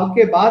भाव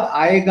के बाद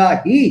आएगा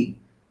ही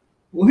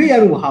वही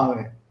अनुभाव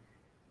है।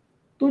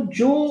 तो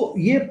जो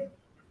ये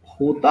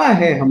होता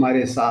है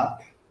हमारे साथ,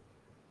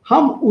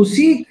 हम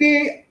उसी के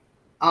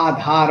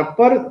आधार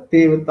पर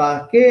देवता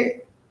के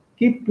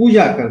की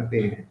पूजा करते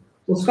हैं,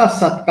 उसका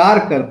सत्कार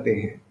करते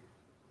हैं।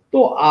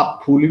 तो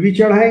आप फूल भी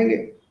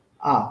चढ़ाएंगे,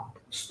 आप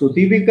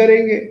स्तुति भी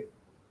करेंगे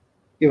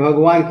कि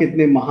भगवान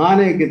कितने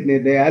महान हैं, कितने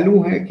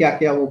दयालु हैं, क्या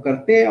क्या वो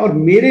करते हैं और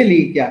मेरे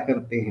लिए क्या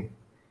करते हैं।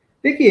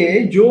 देखिए,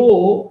 जो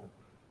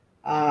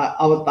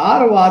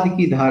अवतारवाद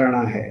की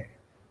धारणा है,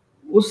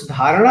 उस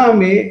धारणा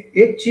में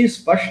एक चीज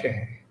स्पष्ट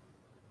है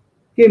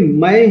कि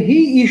मैं ही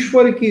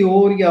ईश्वर की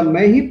ओर या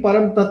मैं ही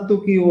परम तत्व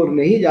की ओर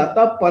नहीं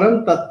जाता, परम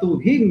तत्व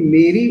भी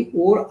मेरी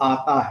ओर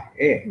आता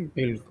है।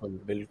 बिल्कुल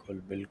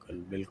बिल्कुल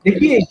बिल्कुल बिल्कुल।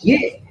 देखिए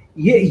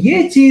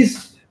ये चीज,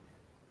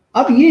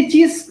 अब ये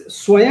चीज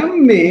स्वयं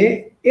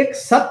में एक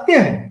सत्य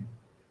है।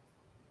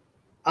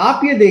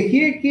 आप ये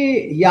देखिए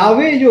कि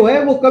यावे जो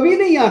है वो कभी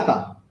नहीं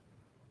आता।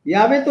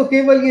 यावे तो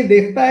केवल ये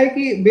देखता है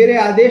कि मेरे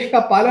आदेश का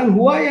पालन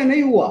हुआ या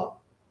नहीं हुआ।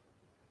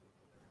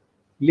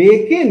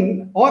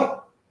 लेकिन और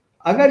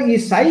अगर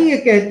ईसाई ये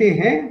कहते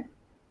हैं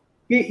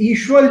कि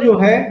ईश्वर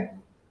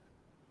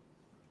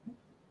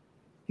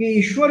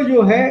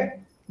जो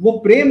है वो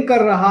प्रेम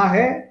कर रहा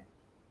है,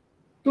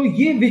 तो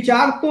ये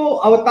विचार तो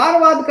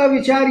अवतारवाद का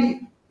विचार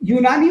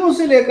यूनानियों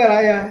से लेकर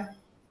आया है,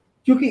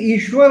 क्योंकि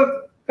ईश्वर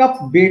का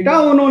बेटा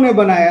उन्होंने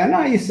बनाया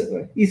ना इस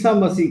ईसा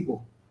मसीह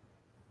को।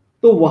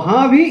 तो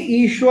वहां भी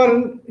ईश्वर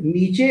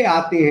नीचे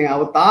आते हैं।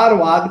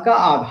 अवतारवाद का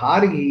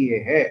आधार ही ये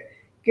है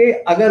कि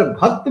अगर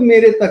भक्त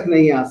मेरे तक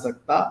नहीं आ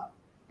सकता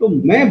तो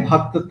मैं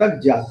भक्त तक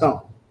जाता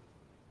हूं।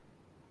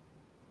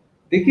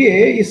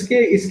 देखिए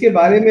इसके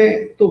बारे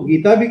में तो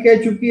गीता भी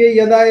कह चुकी है,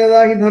 यदा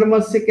यदा ही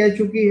धर्मस्य कह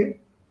चुकी है,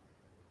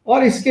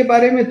 और इसके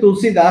बारे में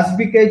तुलसीदास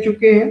भी कह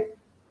चुके हैं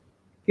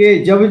कि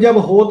जब जब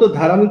होत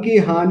धर्म की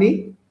हानि,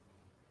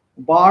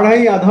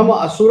 बाढ़ अधम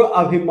असुर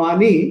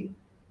अभिमानी,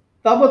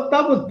 तब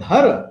तब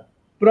धर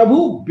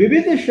प्रभु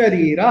विविध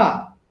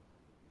शरीरा,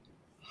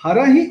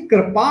 हरहि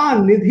कृपा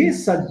निधि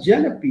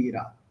सज्जन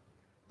पीरा।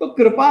 तो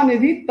कृपा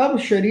निधि तब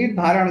शरीर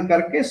धारण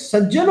करके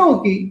सज्जनों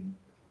की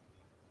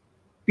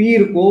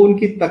पीर को,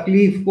 उनकी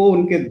तकलीफ को,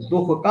 उनके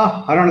दुख का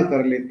हरण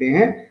कर लेते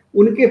हैं,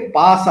 उनके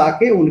पास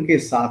आके, उनके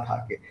साथ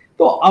आके।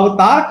 तो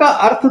अवतार का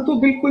अर्थ तो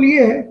बिल्कुल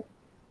ये है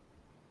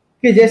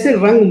कि जैसे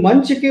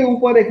रंगमंच के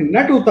ऊपर एक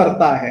नट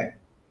उतरता है,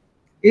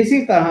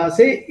 इसी तरह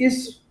से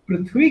इस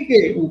पृथ्वी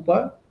के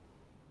ऊपर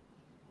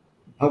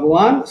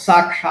भगवान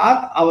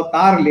साक्षात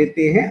अवतार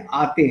लेते हैं,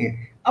 आते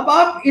हैं। अब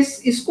आप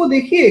इसको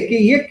देखिए कि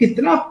ये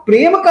कितना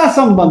प्रेम का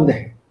संबंध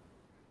है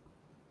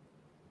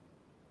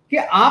कि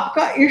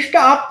आपका इष्ट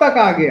आप तक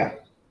आ गया,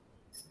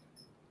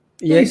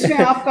 तो इसमें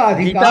आपका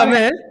गीता अधिकार में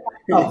है।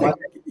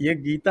 ये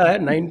गीता है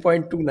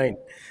 9.29,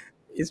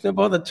 इसमें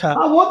बहुत अच्छा।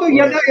 हाँ, वो तो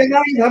यदा यदा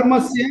ही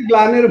धर्मस्य नहीं नहीं,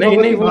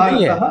 ग्लानिर्भवति वो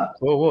नहीं है, भारतः।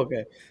 वो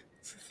क्या,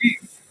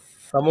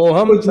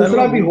 समोहम कोई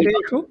दूसरा भी होगा।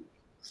 सर्वभूतेषु,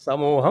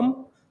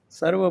 समोहम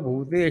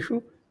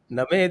सर्वभूतेषु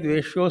न मे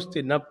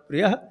द्वेष्योस्ति न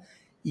प्रियः,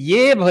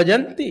 ये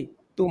भजन्ति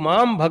तु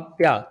माम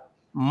भक्त्या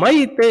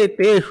मयि ते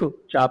तेषु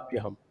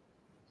चाप्यहम्।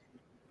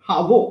 हाँ,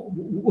 वो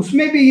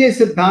उसमें भी ये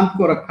सिद्धांत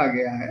को रखा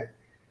गया है,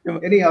 यानी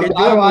कि जो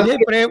अवतारवाद मुझे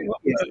प्रेम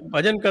के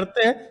भजन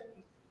करते हैं,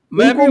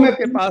 मैं भी उनको मैं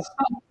उनके पास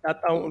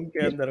जाता हूँ,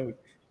 उनके अंदर हूँ।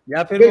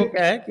 या फिर वो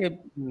क्या है कि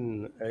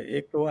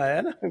एक तो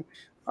आया ना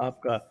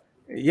आपका,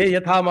 ये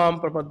यथा माम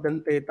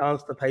प्रपद्यन्ते तांस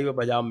तथैव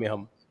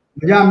भजाम्यहम्।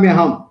 भजाम्य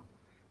हम।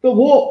 तो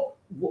वो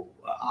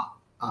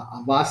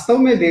वास्तव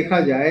में देखा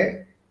जाए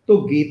तो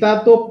गीता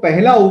तो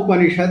पहला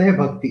उपनिषद है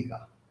भक्ति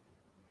का।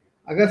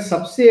 अगर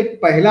सबसे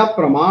पहला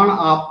प्रमाण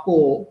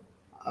आपको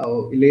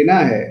लेना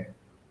है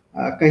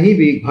कहीं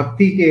भी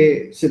भक्ति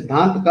के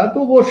सिद्धांत का,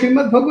 तो वो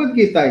श्रीमद् भगवद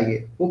गीता ही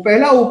है। वो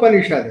पहला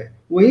उपनिषद है,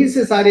 वहीं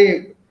से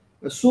सारे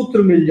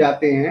सूत्र मिल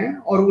जाते हैं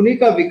और उन्हीं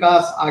का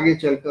विकास आगे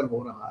चलकर हो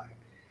रहा है।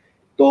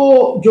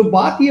 तो जो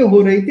बात ये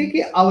हो रही थी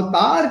कि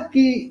अवतार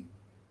की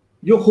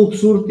जो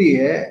खूबसूरती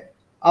है,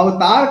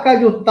 अवतार का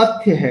जो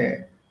तथ्य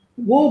है,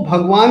 वो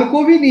भगवान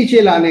को भी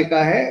नीचे लाने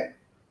का है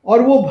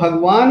और वो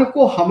भगवान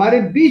को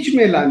हमारे बीच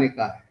में लाने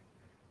का है।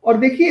 और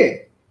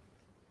देखिए,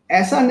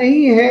 ऐसा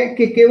नहीं है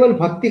कि केवल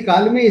भक्ति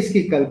काल में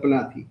इसकी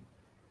कल्पना थी।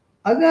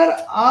 अगर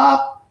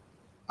आप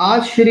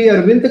आज श्री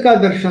अरविंद का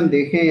दर्शन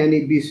देखें,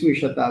 यानी 20वीं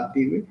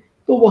शताब्दी में,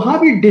 तो वहां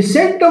भी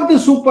descent of the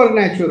super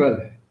natural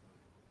है।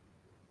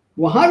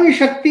 वहां भी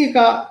शक्ति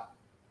का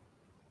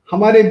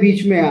हमारे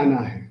बीच में आना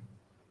है।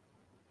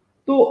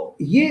 तो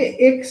ये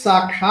एक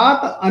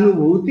साक्षात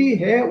अनुभूति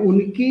है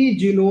उनकी,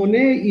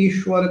 जिन्होंने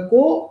ईश्वर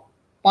को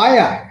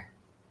पाया है,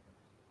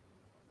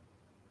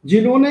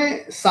 जिन्होंने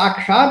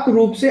साक्षात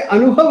रूप से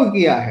अनुभव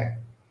किया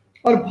है।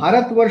 और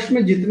भारतवर्ष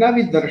में जितना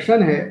भी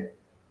दर्शन है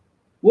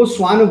वो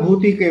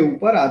स्वानुभूति के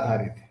ऊपर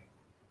आधारित है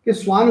कि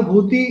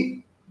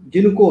स्वानुभूति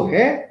जिनको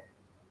है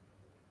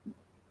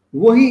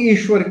वही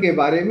ईश्वर के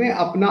बारे में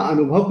अपना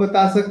अनुभव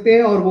बता सकते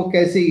हैं, और वो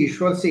कैसे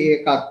ईश्वर से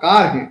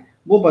एकाकार हैं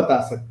वो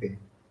बता सकते हैं।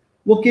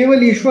 वो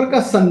केवल ईश्वर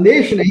का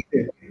संदेश नहीं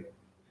देते।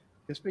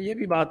 इसमें ये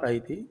भी बात आई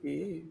थी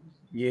कि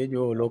ये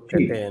जो लोग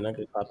कहते हैं ना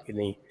कि आपके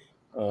नहीं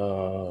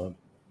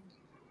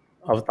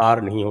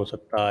अवतार नहीं हो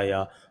सकता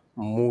या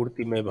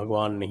मूर्ति में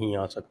भगवान नहीं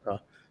आ सकता,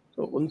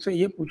 तो उनसे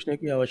ये पूछने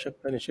की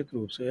आवश्यकता निश्चित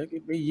रूप से है कि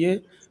भाई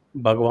ये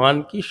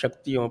भगवान की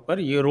शक्तियों पर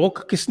ये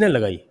रोक किसने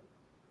लगाई?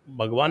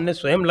 भगवान ने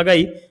स्वयं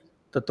लगाई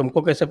तो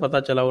तुमको कैसे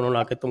पता चला? उन्होंने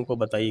आके तुमको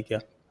बताई क्या?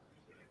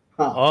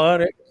 हाँ,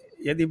 और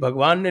यदि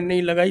भगवान ने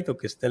नहीं लगाई तो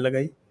किसने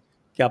लगाई?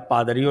 क्या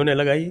पादरियों ने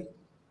लगाई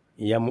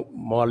या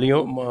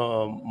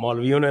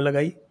मौलवियों ने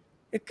लगाई?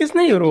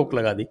 किसने ये रोक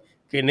लगा दी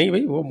कि नहीं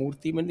भाई वो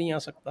मूर्ति में नहीं आ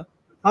सकता?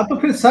 हाँ, तो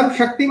फिर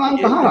सर्वशक्तिमान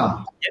कहाँ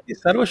रहा? यदि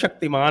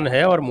सर्वशक्तिमान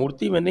है और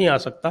मूर्ति में नहीं आ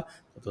सकता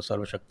तो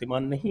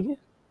सर्वशक्तिमान नहीं है।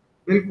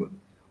 बिल्कुल।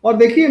 और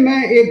देखिए,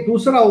 मैं एक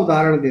दूसरा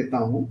उदाहरण देता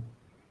हूँ।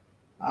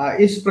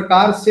 इस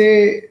प्रकार से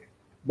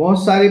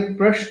बहुत सारे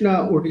प्रश्न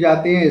उठ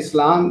जाते हैं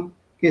इस्लाम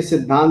के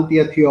सिद्धांत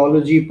या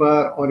थियोलॉजी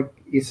पर, और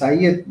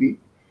ईसाइयत भी,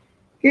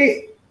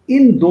 कि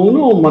इन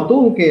दोनों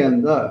मतों के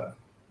अंदर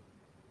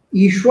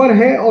ईश्वर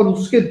है और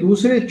उसके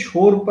दूसरे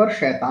छोर पर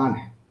शैतान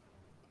है।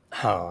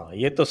 हाँ,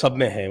 ये तो सब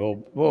में है।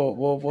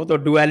 वो तो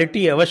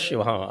डुअलिटी अवश्य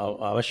वहाँ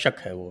आवश्यक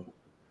है वो।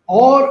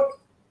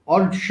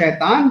 और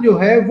शैतान जो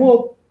है वो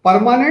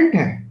परमानेंट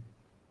है।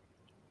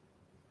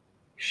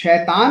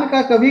 शैतान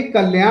का कभी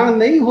कल्याण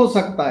नहीं हो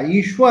सकता।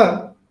 ईश्वर,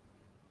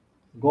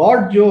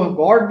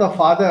 गॉड द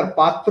फादर,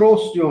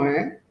 पात्रोस जो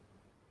हैं,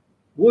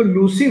 वो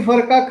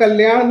लूसीफर का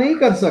कल्याण नहीं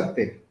कर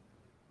सकते।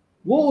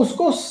 वो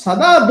उसको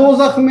सदा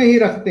दोजख में ही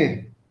रखते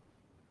हैं।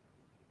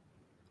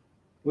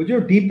 वो जो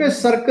डीपेस्ट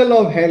सर्कल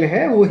ऑफ हेल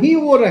है वही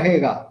वो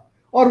रहेगा,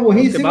 और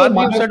वहीं उसके से वो बाद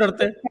भी उससे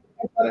डरते हैं।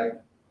 करता रहेगा।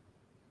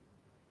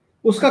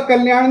 उसका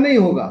कल्याण नहीं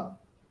होगा।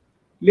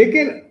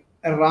 लेकिन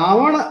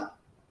रावण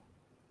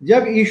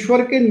जब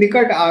ईश्वर के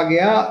निकट आ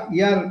गया,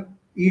 या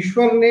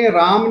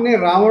राम ने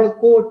रावण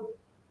को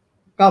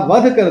का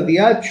वध कर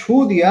दिया,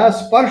 छू दिया,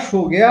 स्पर्श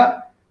हो गया,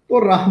 तो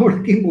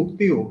रावण की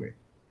मुक्ति हो गई।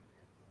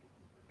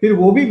 फिर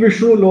वो भी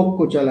विष्णु लोक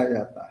को चला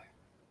जाता है।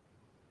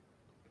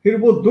 फिर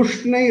वो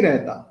दुष्ट नहीं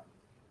रहता।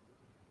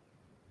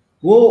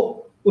 वो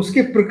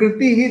उसकी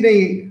प्रकृति ही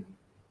नहीं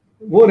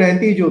वो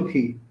रहती जो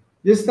थी।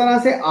 जिस तरह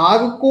से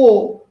आग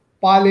को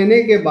पा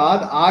लेने के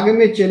बाद, आग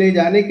में चले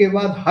जाने के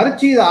बाद हर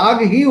चीज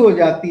आग ही हो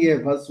जाती है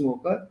भस्म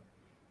होकर,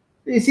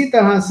 इसी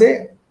तरह से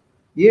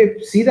ये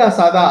सीधा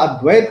साधा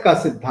अद्वैत का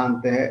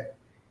सिद्धांत है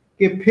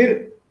कि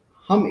फिर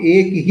हम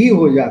एक ही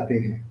हो जाते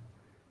हैं।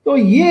 तो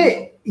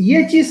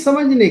ये चीज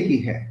समझने की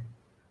है।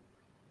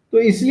 तो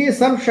इसलिए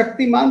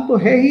सर्वशक्तिमान तो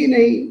है ही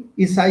नहीं।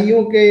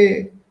 ईसाइयों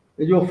के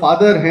जो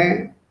फादर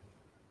हैं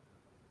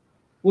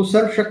वो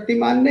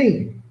सर्वशक्तिमान नहीं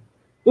है।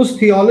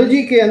 उस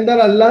थियोलॉजी के अंदर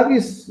अल्लाह भी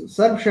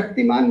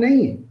सर्वशक्तिमान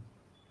नहीं है।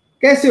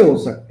 कैसे हो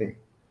सकते हैं?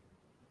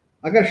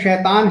 अगर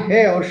शैतान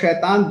है और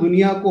शैतान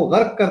दुनिया को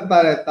गर्क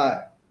करता रहता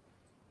है,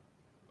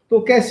 तो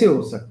कैसे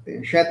हो सकते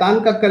हैं? शैतान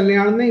का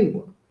कल्याण नहीं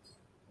हुआ।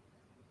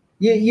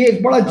 ये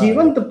एक बड़ा हाँ,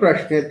 जीवंत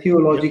प्रश्न है जो,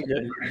 थियोलॉजी जो,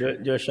 का। जो,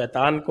 जो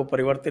शैतान को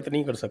परिवर्तित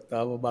नहीं कर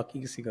सकता वो बाकी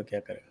किसी का क्या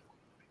करेगा।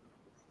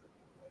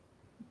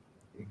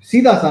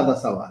 सीधा साधा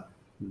सवाल।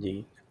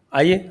 जी,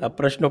 आइए अब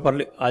प्रश्नों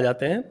पर आ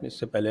जाते हैं।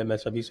 इससे पहले मैं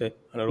सभी से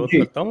अनुरोध जी।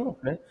 करता हूँ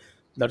अपने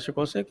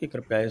दर्शकों से कि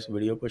कृपया इस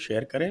वीडियो को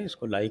शेयर करें,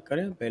 इसको लाइक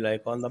करें, बेल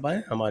आइकॉन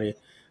दबाएं। हमारे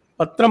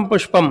पत्रम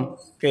पुष्पम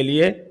के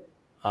लिए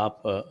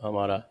आप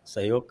हमारा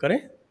सहयोग करें।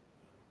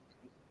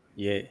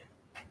 ये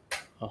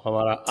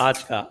हमारा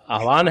आज का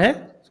आह्वान है,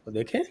 इसको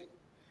देखें।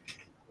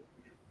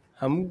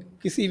 हम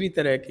किसी भी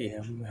तरह की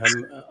हम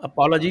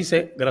अपॉलॉजी से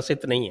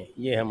ग्रसित नहीं है,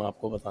 ये हम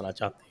आपको बताना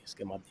चाहते हैं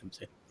इसके माध्यम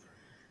से।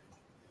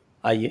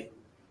 आइए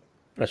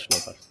प्रश्नों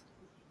पर।